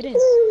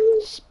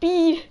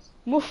 Speed.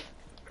 Move.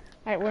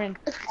 Alright, we're in.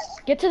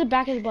 Get to the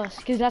back of the bus,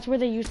 because that's where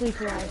they usually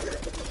collide.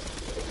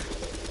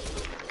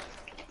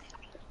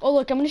 Oh,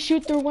 look, I'm going to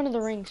shoot through one of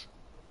the rings.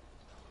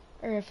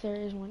 Or if there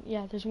is one.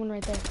 Yeah, there's one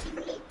right there.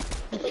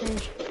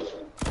 Change.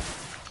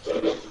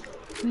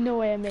 No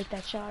way I make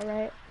that shot,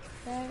 right?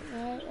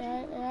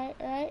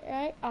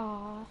 Right.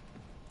 Aw.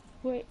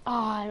 Wait.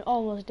 Ah, I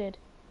almost did.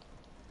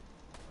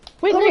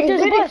 Wait, look,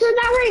 there's a bus. Get it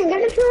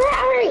through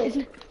that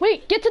ring.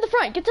 Wait, get to the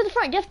front.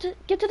 You have to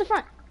get to the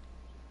front.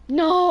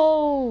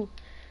 No.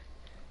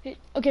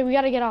 Okay, we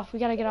gotta get off.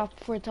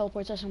 Before it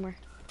teleports us somewhere.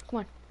 Come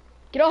on.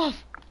 Get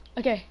off.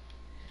 Okay.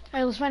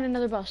 Alright, let's find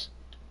another bus.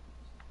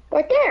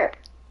 Right there.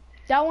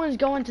 That one's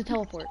going to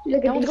teleport.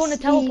 That one's going to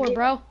teleport,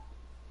 bro.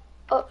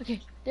 Oh.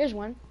 Okay, there's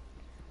one.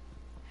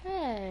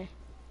 Hey.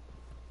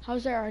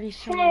 How's there already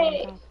someone on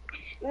top?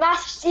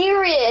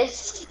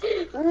 Mysterious,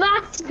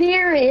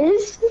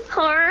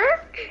 huh?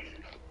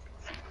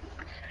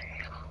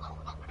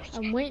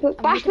 I'm waiting.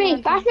 Bash me.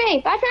 Back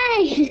in.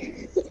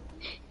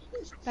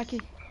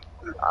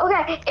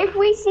 Okay, if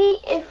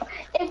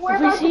we're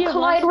about to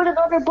collide with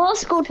another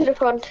bus, go to the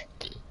front.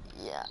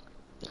 Yeah.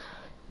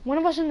 One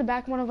of us in the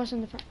back, one of us in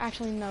the front.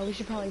 Actually, no, we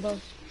should probably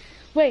both.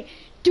 Wait,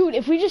 dude,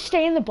 if we just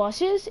stay in the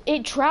buses,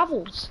 it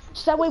travels.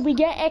 So that way we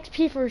get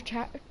XP for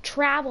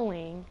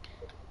traveling.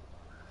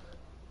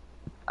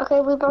 Okay,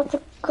 we're about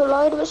to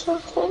collide with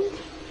something.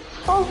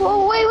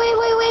 Oh, wait.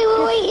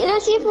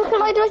 Let's see if we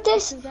collide with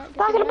this.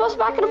 Back of the bus.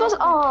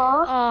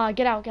 Aww.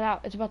 Get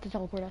out. It's about to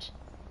teleport us.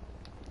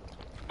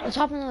 Let's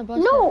hop in the bus.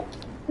 No,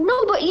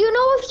 but you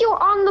know if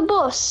you're on the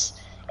bus,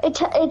 it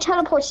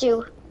teleports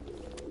you.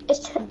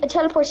 It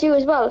teleports you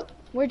as well.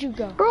 Where'd you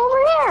go? We're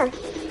over here.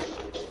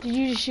 Did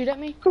you just shoot at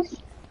me?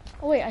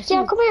 Oh, wait, I see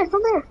you. Come here.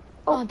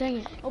 Oh, dang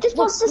it. Oh, this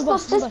bus.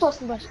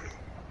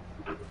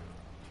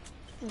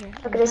 Okay, I'm Look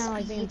at kind this. of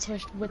like being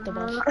pushed with the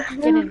bus.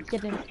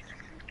 Get in.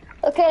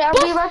 Okay, are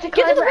we about to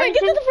Get climb? to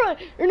the front.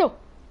 Or no.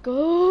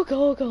 Go,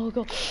 go, go,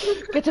 go.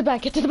 Get to the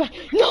back, get to the back.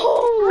 No!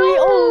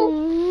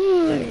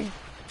 Oh!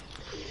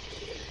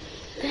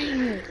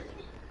 Dang it.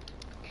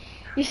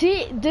 You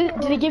see, did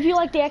it give you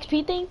like the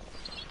XP thing?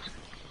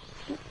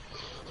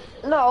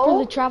 No. For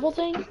the travel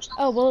thing?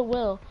 Oh, well it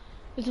will.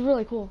 It's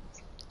really cool.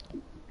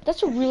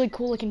 That's a really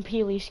cool looking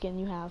Peely skin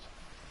you have.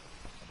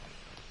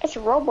 It's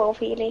Robo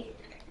Feely.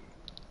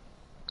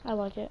 I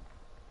like it.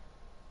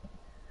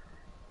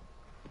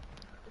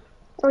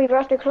 Are we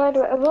about to collide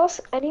with a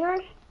bus anywhere?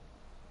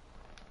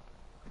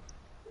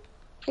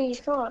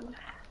 Please, come on.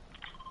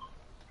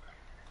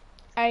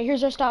 Alright,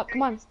 here's our stop.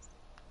 Come on.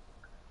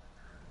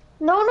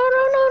 No, no,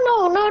 no, no,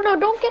 no, no, no,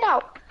 don't get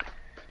out.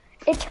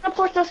 It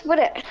teleports us with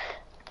it.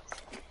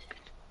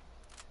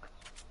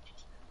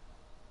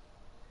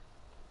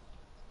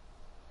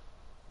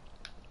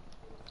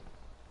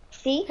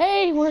 See?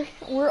 Hey,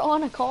 we're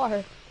on a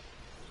car.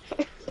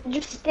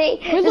 Just stay.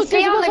 Wait, look, Just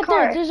stay there's a on bus the up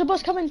car. there. There's a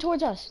bus coming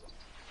towards us.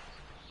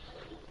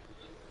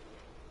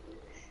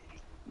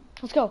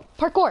 Let's go.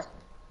 Parkour.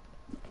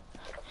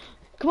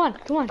 Come on,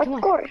 come on, come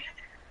on. Parkour.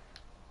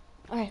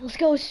 Alright, let's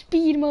go.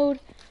 Speed mode.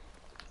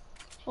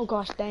 Oh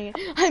gosh, dang it.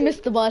 I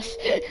missed the bus.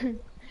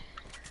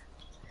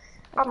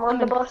 I'm on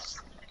the bus.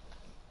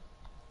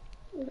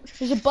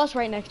 There's a bus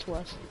right next to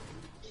us.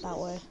 That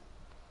way.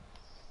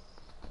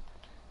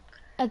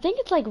 I think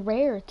it's like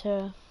rare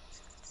to...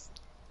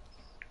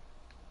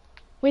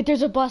 Wait,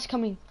 there's a bus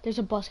coming. There's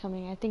a bus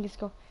coming. I think it's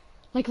go...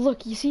 Like,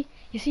 look, you see?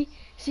 You see?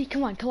 See?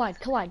 Come on, collide,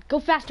 collide. Go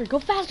faster,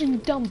 you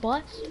dumb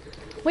bus.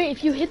 Wait,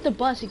 if you hit the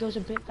bus, it goes a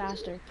bit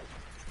faster.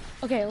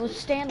 Okay, let's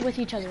stand with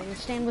each other.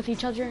 Let's stand with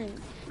each other, and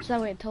so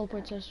that way it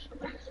teleports us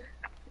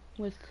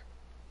with...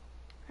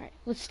 Alright,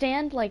 let's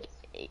stand, like,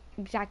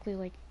 exactly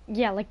like...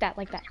 Yeah, like that,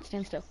 like that.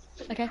 Stand still.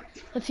 Okay?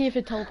 Let's see if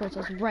it teleports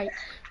us right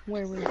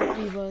where we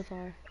both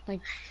are. Like...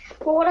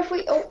 But what if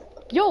we... Oh.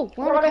 Yo,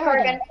 we're on a car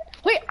again.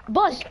 Wait,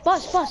 bus. No,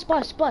 no,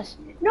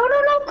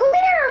 no, come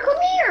here.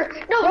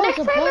 No, Bro, next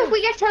time if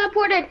we get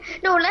teleported...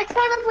 No, next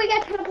time if we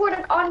get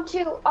teleported onto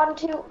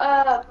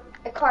a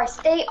car,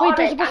 stay on it. Wait,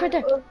 there's a bus right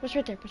there. Bus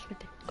right there.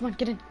 Come on,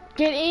 get in.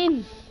 Get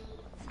in.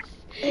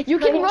 You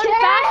can run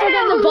faster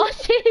than the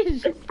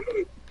buses.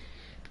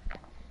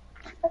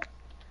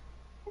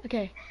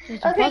 Okay.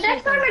 Okay,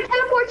 next time it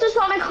teleports us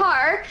on a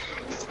car,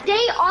 stay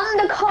on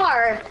the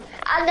car,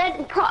 and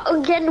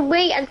then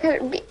wait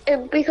until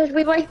because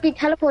we might be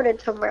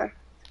teleported somewhere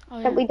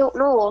that we don't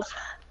know of.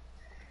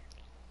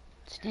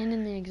 Stand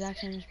in the exact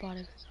same spot.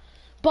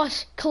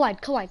 Bus,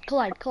 collide. Come on.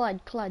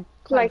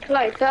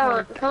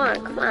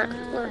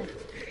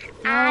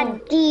 Ah,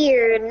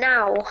 dear,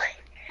 now.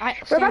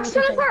 We're about to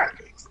teleport.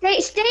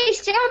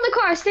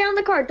 Stay on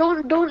the car.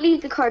 Don't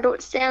leave the car.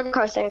 Don't stay on the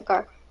car. Stay on the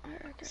car.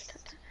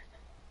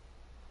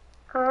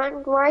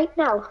 And right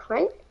now,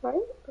 right?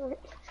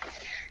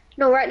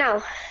 No, right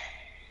now.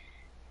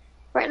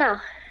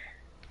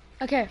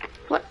 Okay.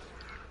 What?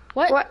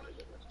 What?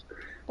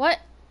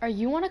 Are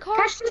you on a car?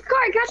 Catch the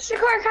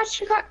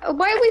car.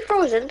 Why are we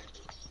frozen?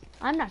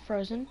 I'm not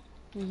frozen.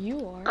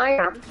 You are. I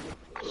am.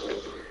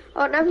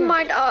 Oh, never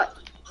mind.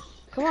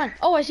 Come on.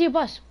 Oh, I see a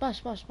bus. Bus.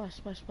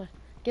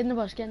 Get in the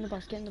bus. Dang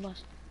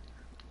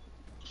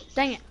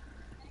it.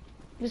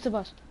 Missed the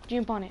bus.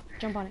 Jump on it.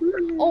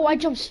 Oh, I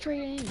jumped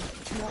straight in.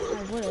 Well,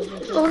 I would have.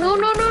 Oh, no.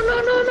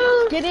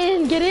 Get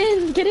in.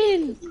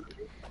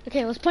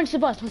 Okay, let's punch the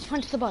bus. Okay,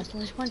 punch the bus.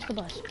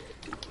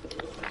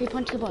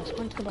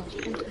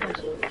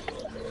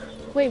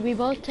 Wait, we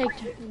both take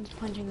turns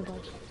punching the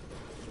bus.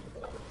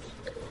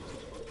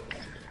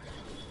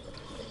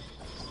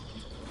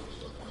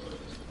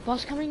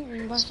 Bus coming?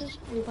 Any buses?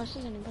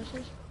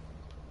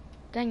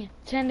 Dang it.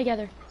 Stand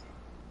together.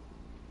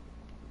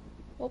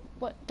 Oh,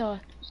 what the?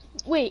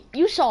 Wait,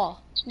 you saw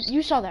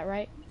that,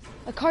 right?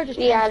 A car just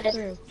passed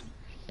through.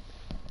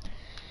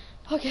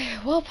 Okay,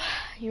 well,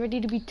 you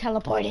ready to be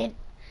teleported?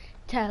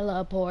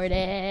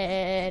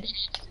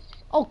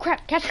 Oh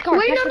crap, catch the car,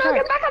 Wait, no,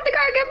 get back on the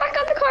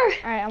car.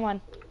 Alright, I'm on.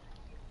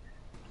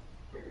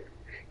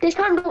 This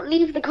time don't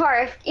leave the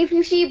car. If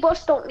you see a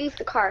bus, don't leave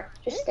the car.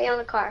 Just stay on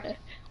the car.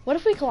 What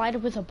if we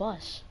collided with a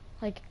bus?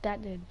 Like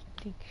that did.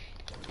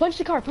 Punch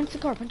the car.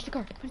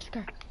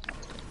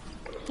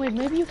 Wait,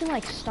 maybe you can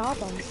like stop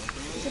them.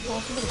 Is it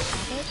possible to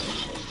stop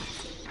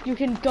it? You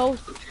can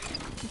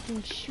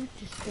shoot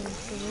this thing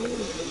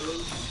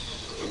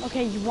through.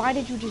 Okay, why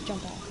did you just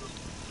jump off?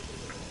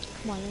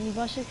 Come on, any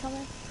buses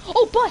coming?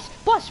 Oh, bus!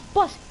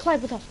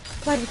 Collide with us.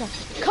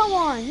 Come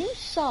on, you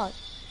suck.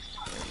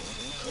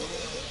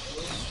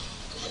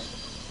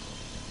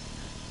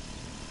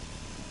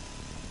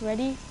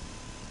 Ready?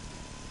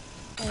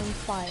 And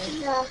fire.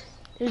 Yeah.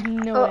 There's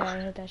no way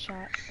I hit that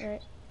shot,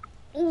 right?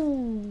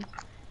 Ooh,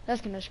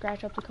 that's gonna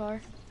scratch up the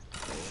car.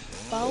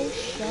 Oh,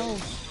 show.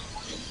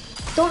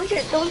 Don't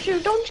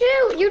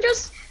shoot! You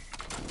just...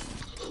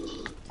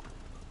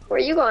 Where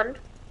are you going?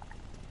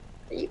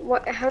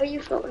 How are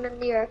you floating in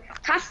the air?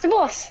 Catch the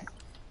bus!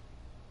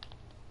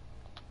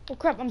 Oh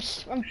crap, I'm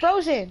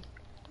frozen.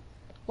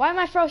 Why am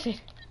I frozen?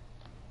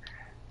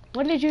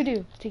 What did you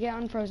do to get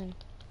unfrozen?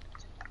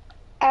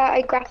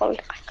 I grappled.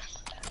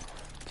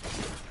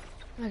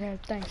 Okay,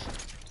 thanks.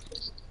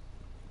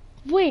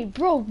 Wait,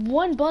 bro,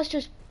 one bus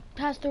just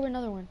passed through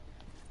another one.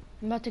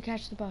 I'm about to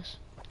catch the bus.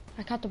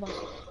 I caught the bus.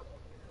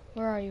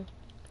 Where are you?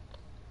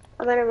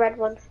 I'm in a red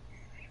one.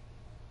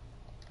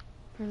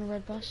 You're in a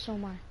red bus? So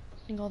am I.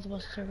 I think all the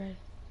buses are red.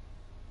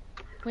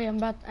 Wait, I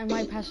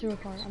might pass through a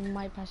car. I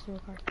might pass through a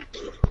car.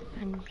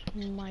 I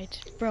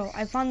might. Bro,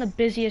 I found the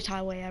busiest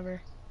highway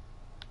ever.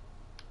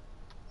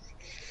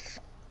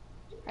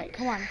 Alright,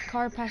 come on.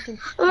 Car passing.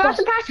 I'm about Bus.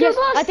 to pass Yes,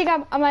 your bus. I think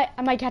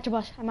I might catch a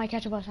bus. I might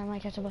catch a bus. I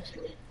might catch a bus.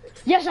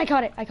 Yes, I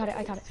caught it. I caught it.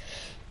 I caught it.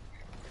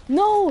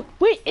 No!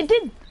 Wait, it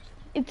did!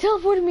 It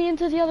teleported me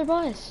into the other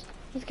bus.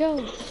 Let's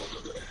go.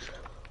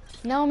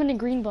 Now I'm in a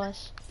green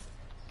bus.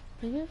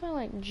 Maybe if I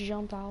like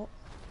jump out.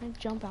 Can I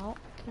jump out?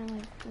 Can I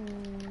like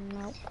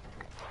nope.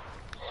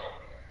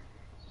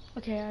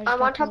 Okay,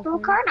 I'm on top of a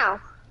car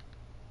now.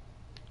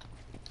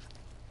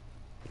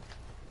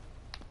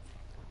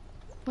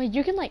 Wait,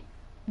 you can like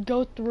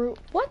go through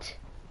what?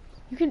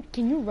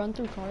 Can you run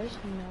through cars?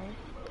 No.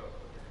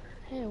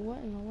 Hey, what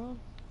in the world?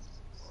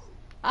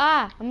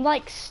 Ah, I'm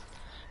like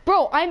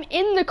bro, I'm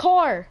in the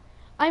car.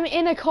 I'm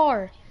in a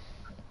car.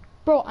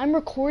 Bro, I'm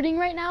recording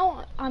right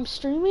now. I'm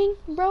streaming,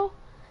 bro.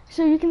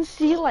 So you can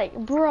see like,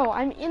 bro,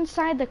 I'm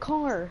inside the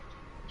car.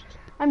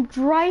 I'm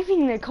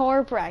driving the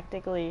car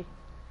practically.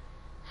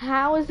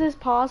 How is this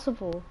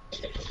possible?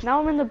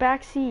 Now I'm in the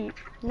back seat.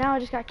 Now I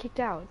just got kicked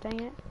out. Dang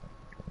it.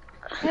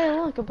 Hey,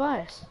 look, a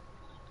bus.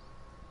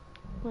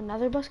 Will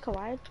another bus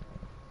collide?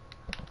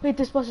 Wait,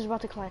 this bus is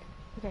about to collide.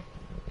 Okay.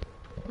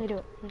 Let me do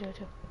it. Let me do it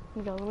too.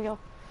 Let me go. Let me go.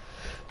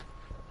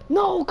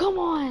 No, come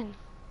on.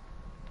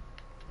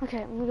 Okay,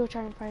 let me go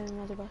try and find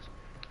another bus.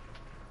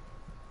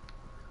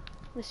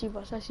 I see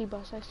bus. I see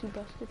bus. I see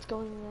bus. It's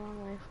going the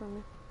wrong way for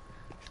me.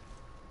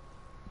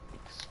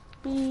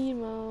 Speed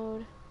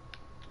mode.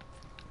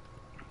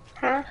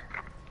 Huh?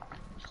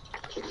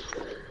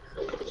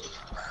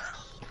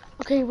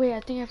 Okay, wait, I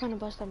think I found a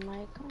bus that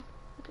might come.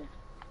 Okay.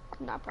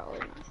 Not probably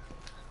not.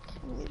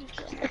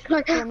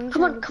 Okay, let me just go.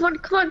 Come on, come on, come on,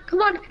 come on,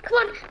 come on, come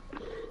on.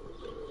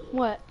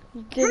 What?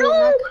 Did No! it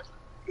not?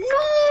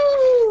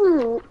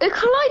 No! It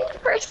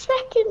collided for a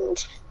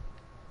second.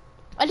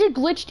 I just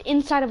glitched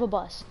inside of a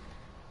bus.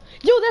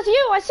 Yo, that's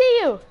you! I see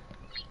you!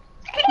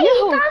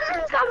 Yo!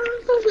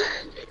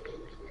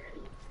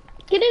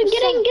 Get in,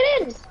 get in,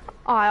 get in!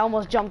 Oh, I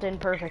almost jumped in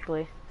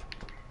perfectly.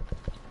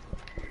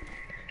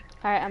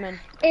 Alright, I'm in.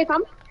 If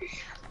I'm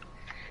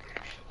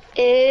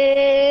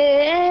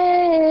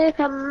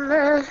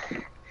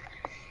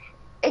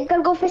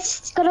gotta go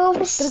fast, gotta go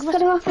fast, gotta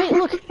go fast. Wait,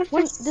 look,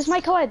 this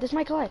might collide, this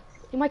might collide.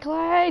 It might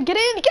collide. Get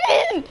in,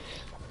 get in!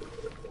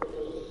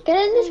 Get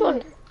in this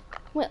one.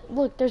 Wait,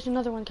 look, there's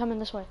another one coming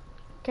this way.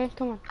 Okay,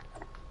 come on.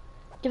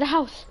 Get a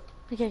house.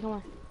 Okay, come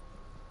on.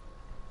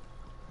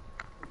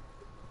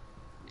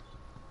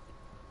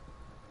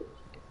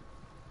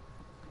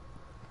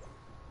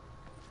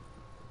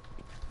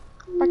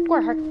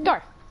 Parkour.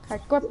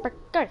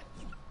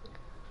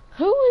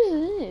 Who is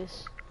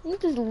this? Who's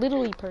this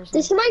little person?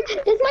 This might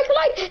collide. This might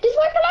collide.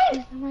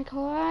 This might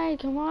collide.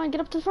 Come on,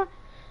 get up to the front.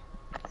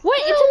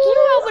 Wait, it took you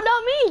out, but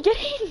not me. Get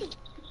in.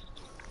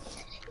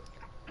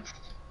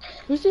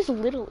 Who's this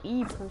little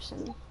E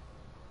person?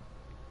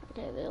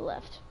 Okay, they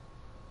left.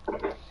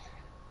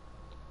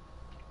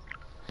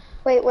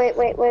 Wait.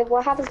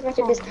 What happens if I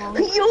do this?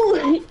 Yo!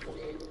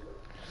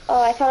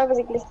 Oh, I thought it was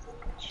a glitch.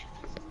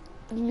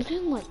 You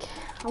didn't like.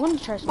 I want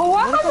to try something. Oh,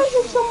 what happens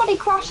if somebody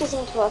crashes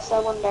into us? I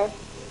wonder.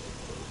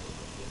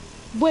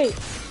 Wait,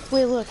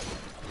 look.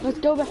 Let's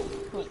go back.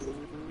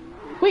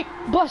 Wait,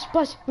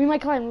 bus. We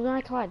might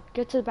collide.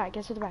 Get to the back.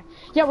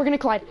 Yeah, we're gonna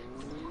collide.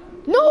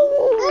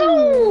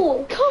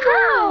 No! Come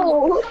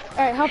on!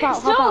 Alright, hop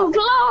out. So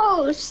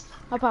close!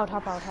 Hop out.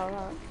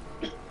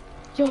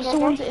 Yo,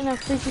 someone's in a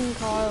freaking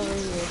car over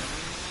here.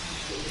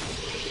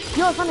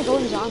 Yo, I found a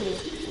golden zombie.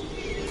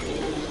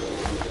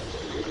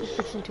 He's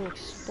fixing to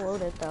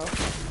explode it though.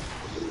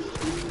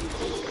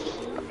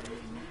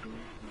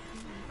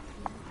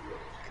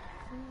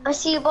 I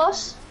see you,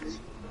 boss.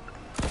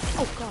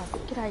 Oh god,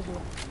 get out of here.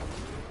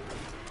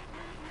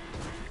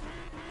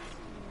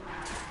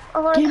 I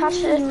want to catch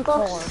this your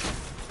boss. car.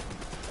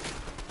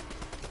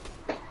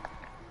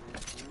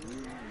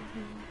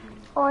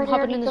 Oh, I'm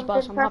hopping in this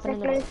bus. I'm hopping in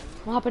the bus. perfectly.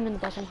 I'm hopping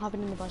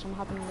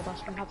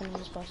in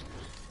this bus.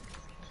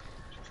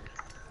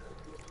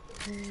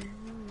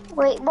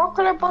 Wait, what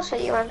color bus are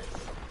you in?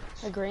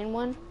 A green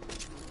one?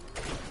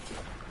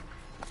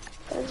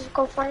 Let's just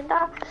go find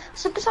that.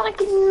 Supersonic.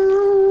 Wait,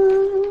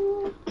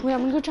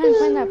 I'm gonna go try and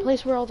find that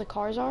place where all the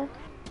cars are.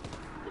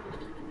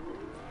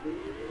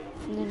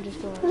 And then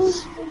just go like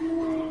this.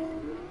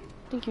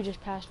 I think you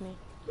just passed me.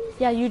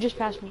 Yeah, you just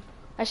passed me.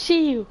 I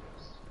see you.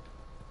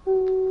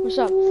 What's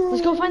up?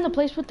 Let's go find the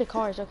place with the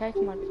cars, okay?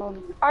 Come on, follow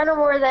me. I know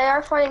where they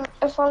are.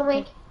 Follow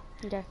me.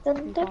 Okay. Dun,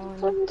 I'm dun,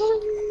 following dun,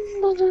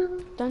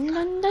 you. dun, dun. Dun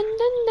dun dun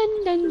dun dun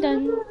dun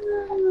dun.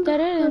 Dun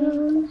dun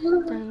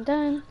dun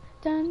dun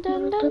dun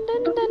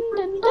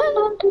dun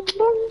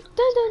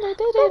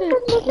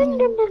dun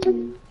dun dun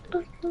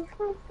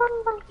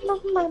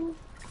dun.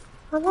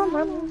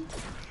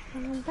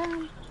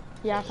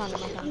 Yeah, I found it.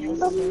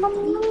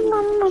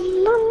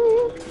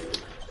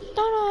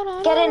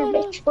 Get in,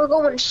 bitch. We're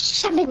going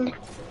 7.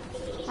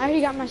 I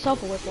already got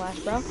myself a whiplash,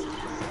 bro.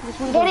 This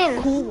one of Get those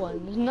in. cool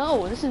ones.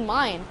 No, this is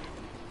mine.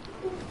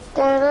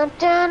 Let's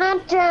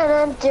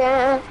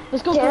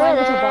go fly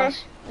with a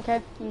bus,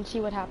 okay? And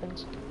see what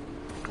happens.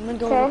 I'm gonna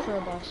go look for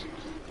a bus.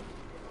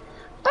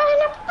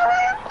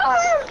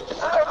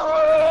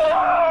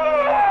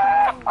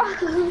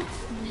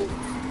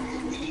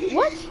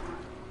 What?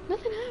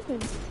 Nothing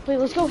happened. Wait,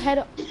 let's go head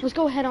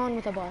on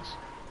with a bus.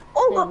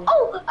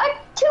 Oh,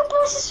 2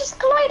 buses just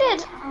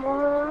collided.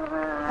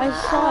 I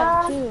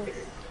saw it too.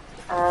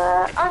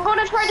 I'm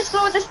gonna try to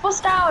slow this bus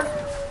down.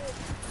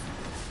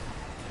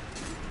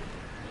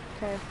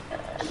 Okay.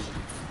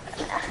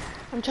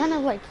 I'm trying to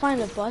like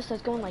find a bus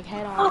that's going like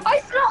head on.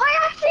 I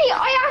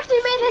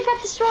actually made it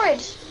get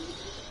destroyed.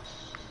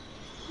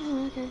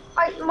 Oh, okay.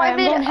 I'm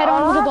going head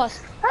on with a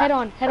bus. Head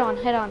on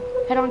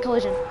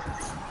collision.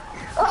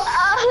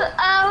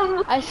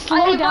 I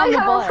slowed down the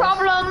bus.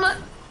 Problem.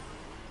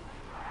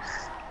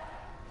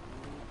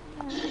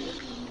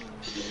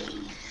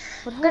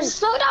 What I'm gonna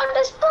slow down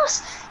this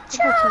bus.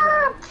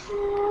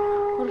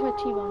 What if I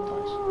T-bone the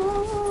bus?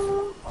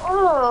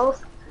 Oh.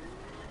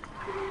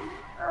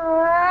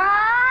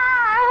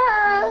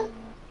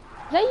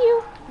 Is that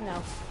you? No.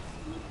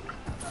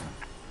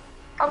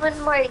 I'm in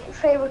my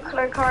favorite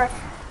color car.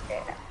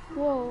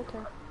 Whoa,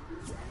 okay.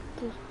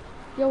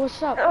 Yo,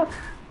 what's up? Oh.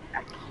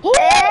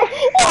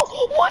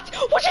 Oh, what?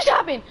 What just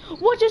happened?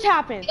 What just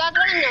happened? You guys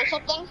want to know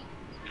something?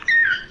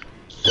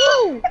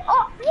 Dude!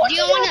 Do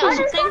you want to know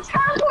something? I just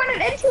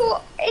transported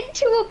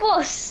into a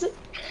bus.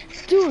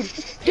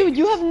 Dude,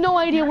 you have no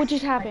idea what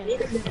just happened.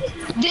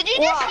 Did you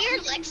just hear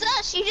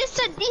Alexa? She just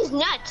said these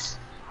nuts.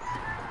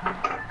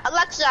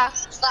 Alexa,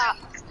 stop.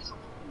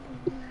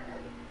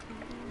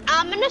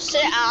 I'm gonna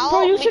sit out.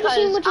 Bro, you should have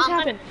seen what just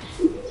happened.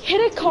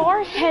 Hit a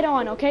car head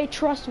on, okay?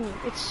 Trust me,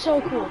 it's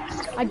so cool.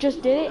 I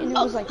just did it and it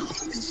was like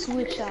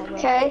glitched out, bro.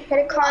 Okay, hit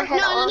a car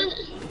head on.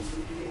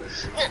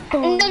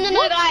 No,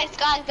 guys,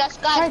 guess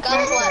what?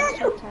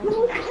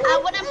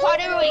 When I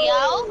party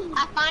Royale,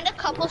 I find a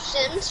couple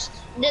sims,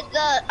 did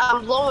the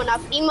blowing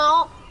up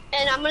emote,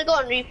 and I'm gonna go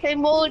on replay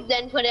mode,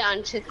 then put it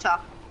on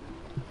TikTok.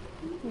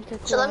 Okay,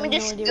 cool. So let me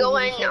just go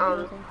in,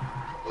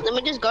 let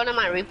me just go to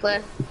my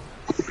replay.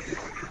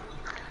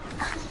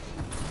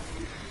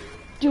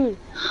 Dude,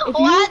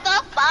 what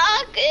the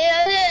fuck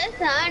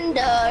is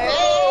under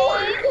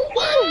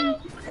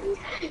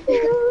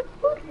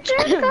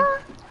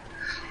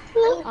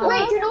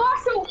Wait, you know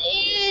what's so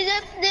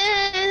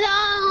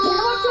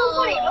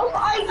funny? Look,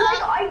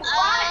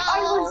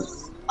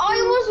 I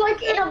was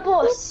like in a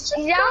bus.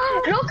 Yeah.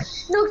 Look.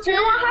 Do you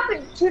know what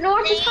happened? Do you know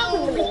what just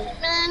happened to me?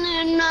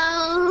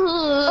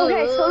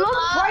 Okay, so look,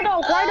 right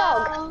dog.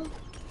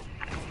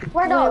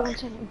 Bro,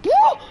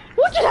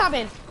 what just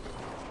happened?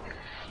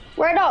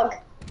 Red dog.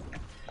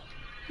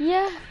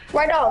 Yeah.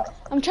 Red dog.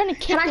 I'm trying to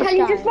kill Can I tell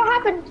you just what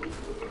happened?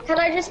 Can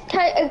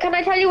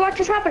I tell you what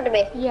just happened to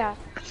me? Yeah.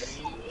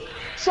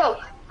 So,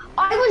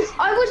 I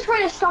was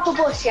trying to stop a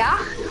bus, yeah?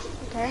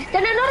 Okay.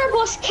 Then another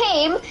bus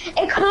came,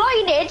 it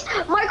collided,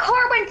 my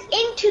car went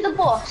into the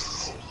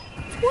bus.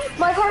 What?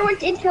 My car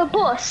went into the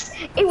bus.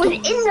 It was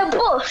in the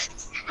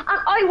bus, and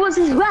I was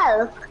as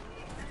well.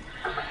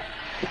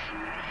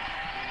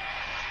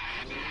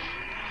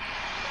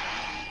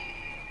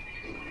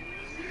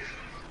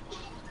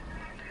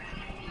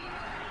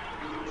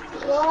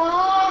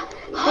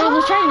 Wait,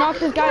 let's try and knock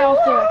this guy off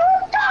there.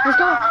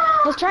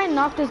 Let's try and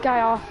knock this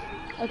guy off.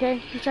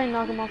 Okay? Let's try and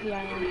knock him off the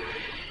island.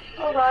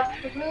 Oh god.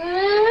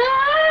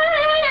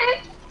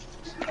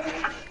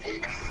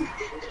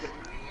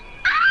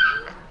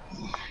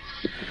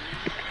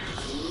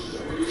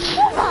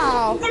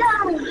 Wow!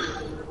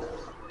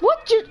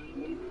 What you...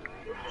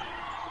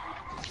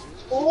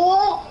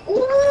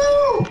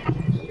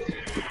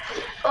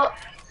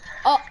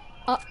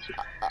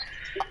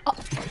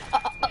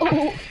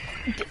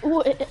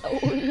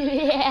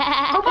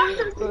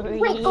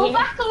 Go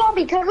back to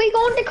lobby. Can we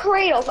go into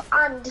creative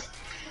and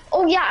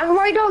oh yeah, and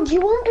right dog,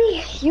 you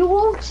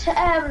won't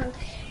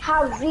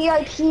have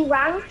VIP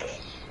rank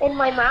in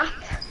my map.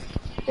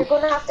 You're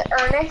gonna have to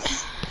earn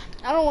it.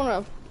 I don't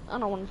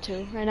want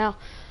to right now.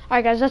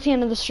 Alright guys, that's the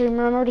end of the stream.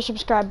 Remember to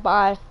subscribe.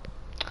 Bye.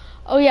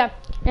 Oh yeah,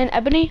 and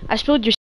Ebony, I spilled your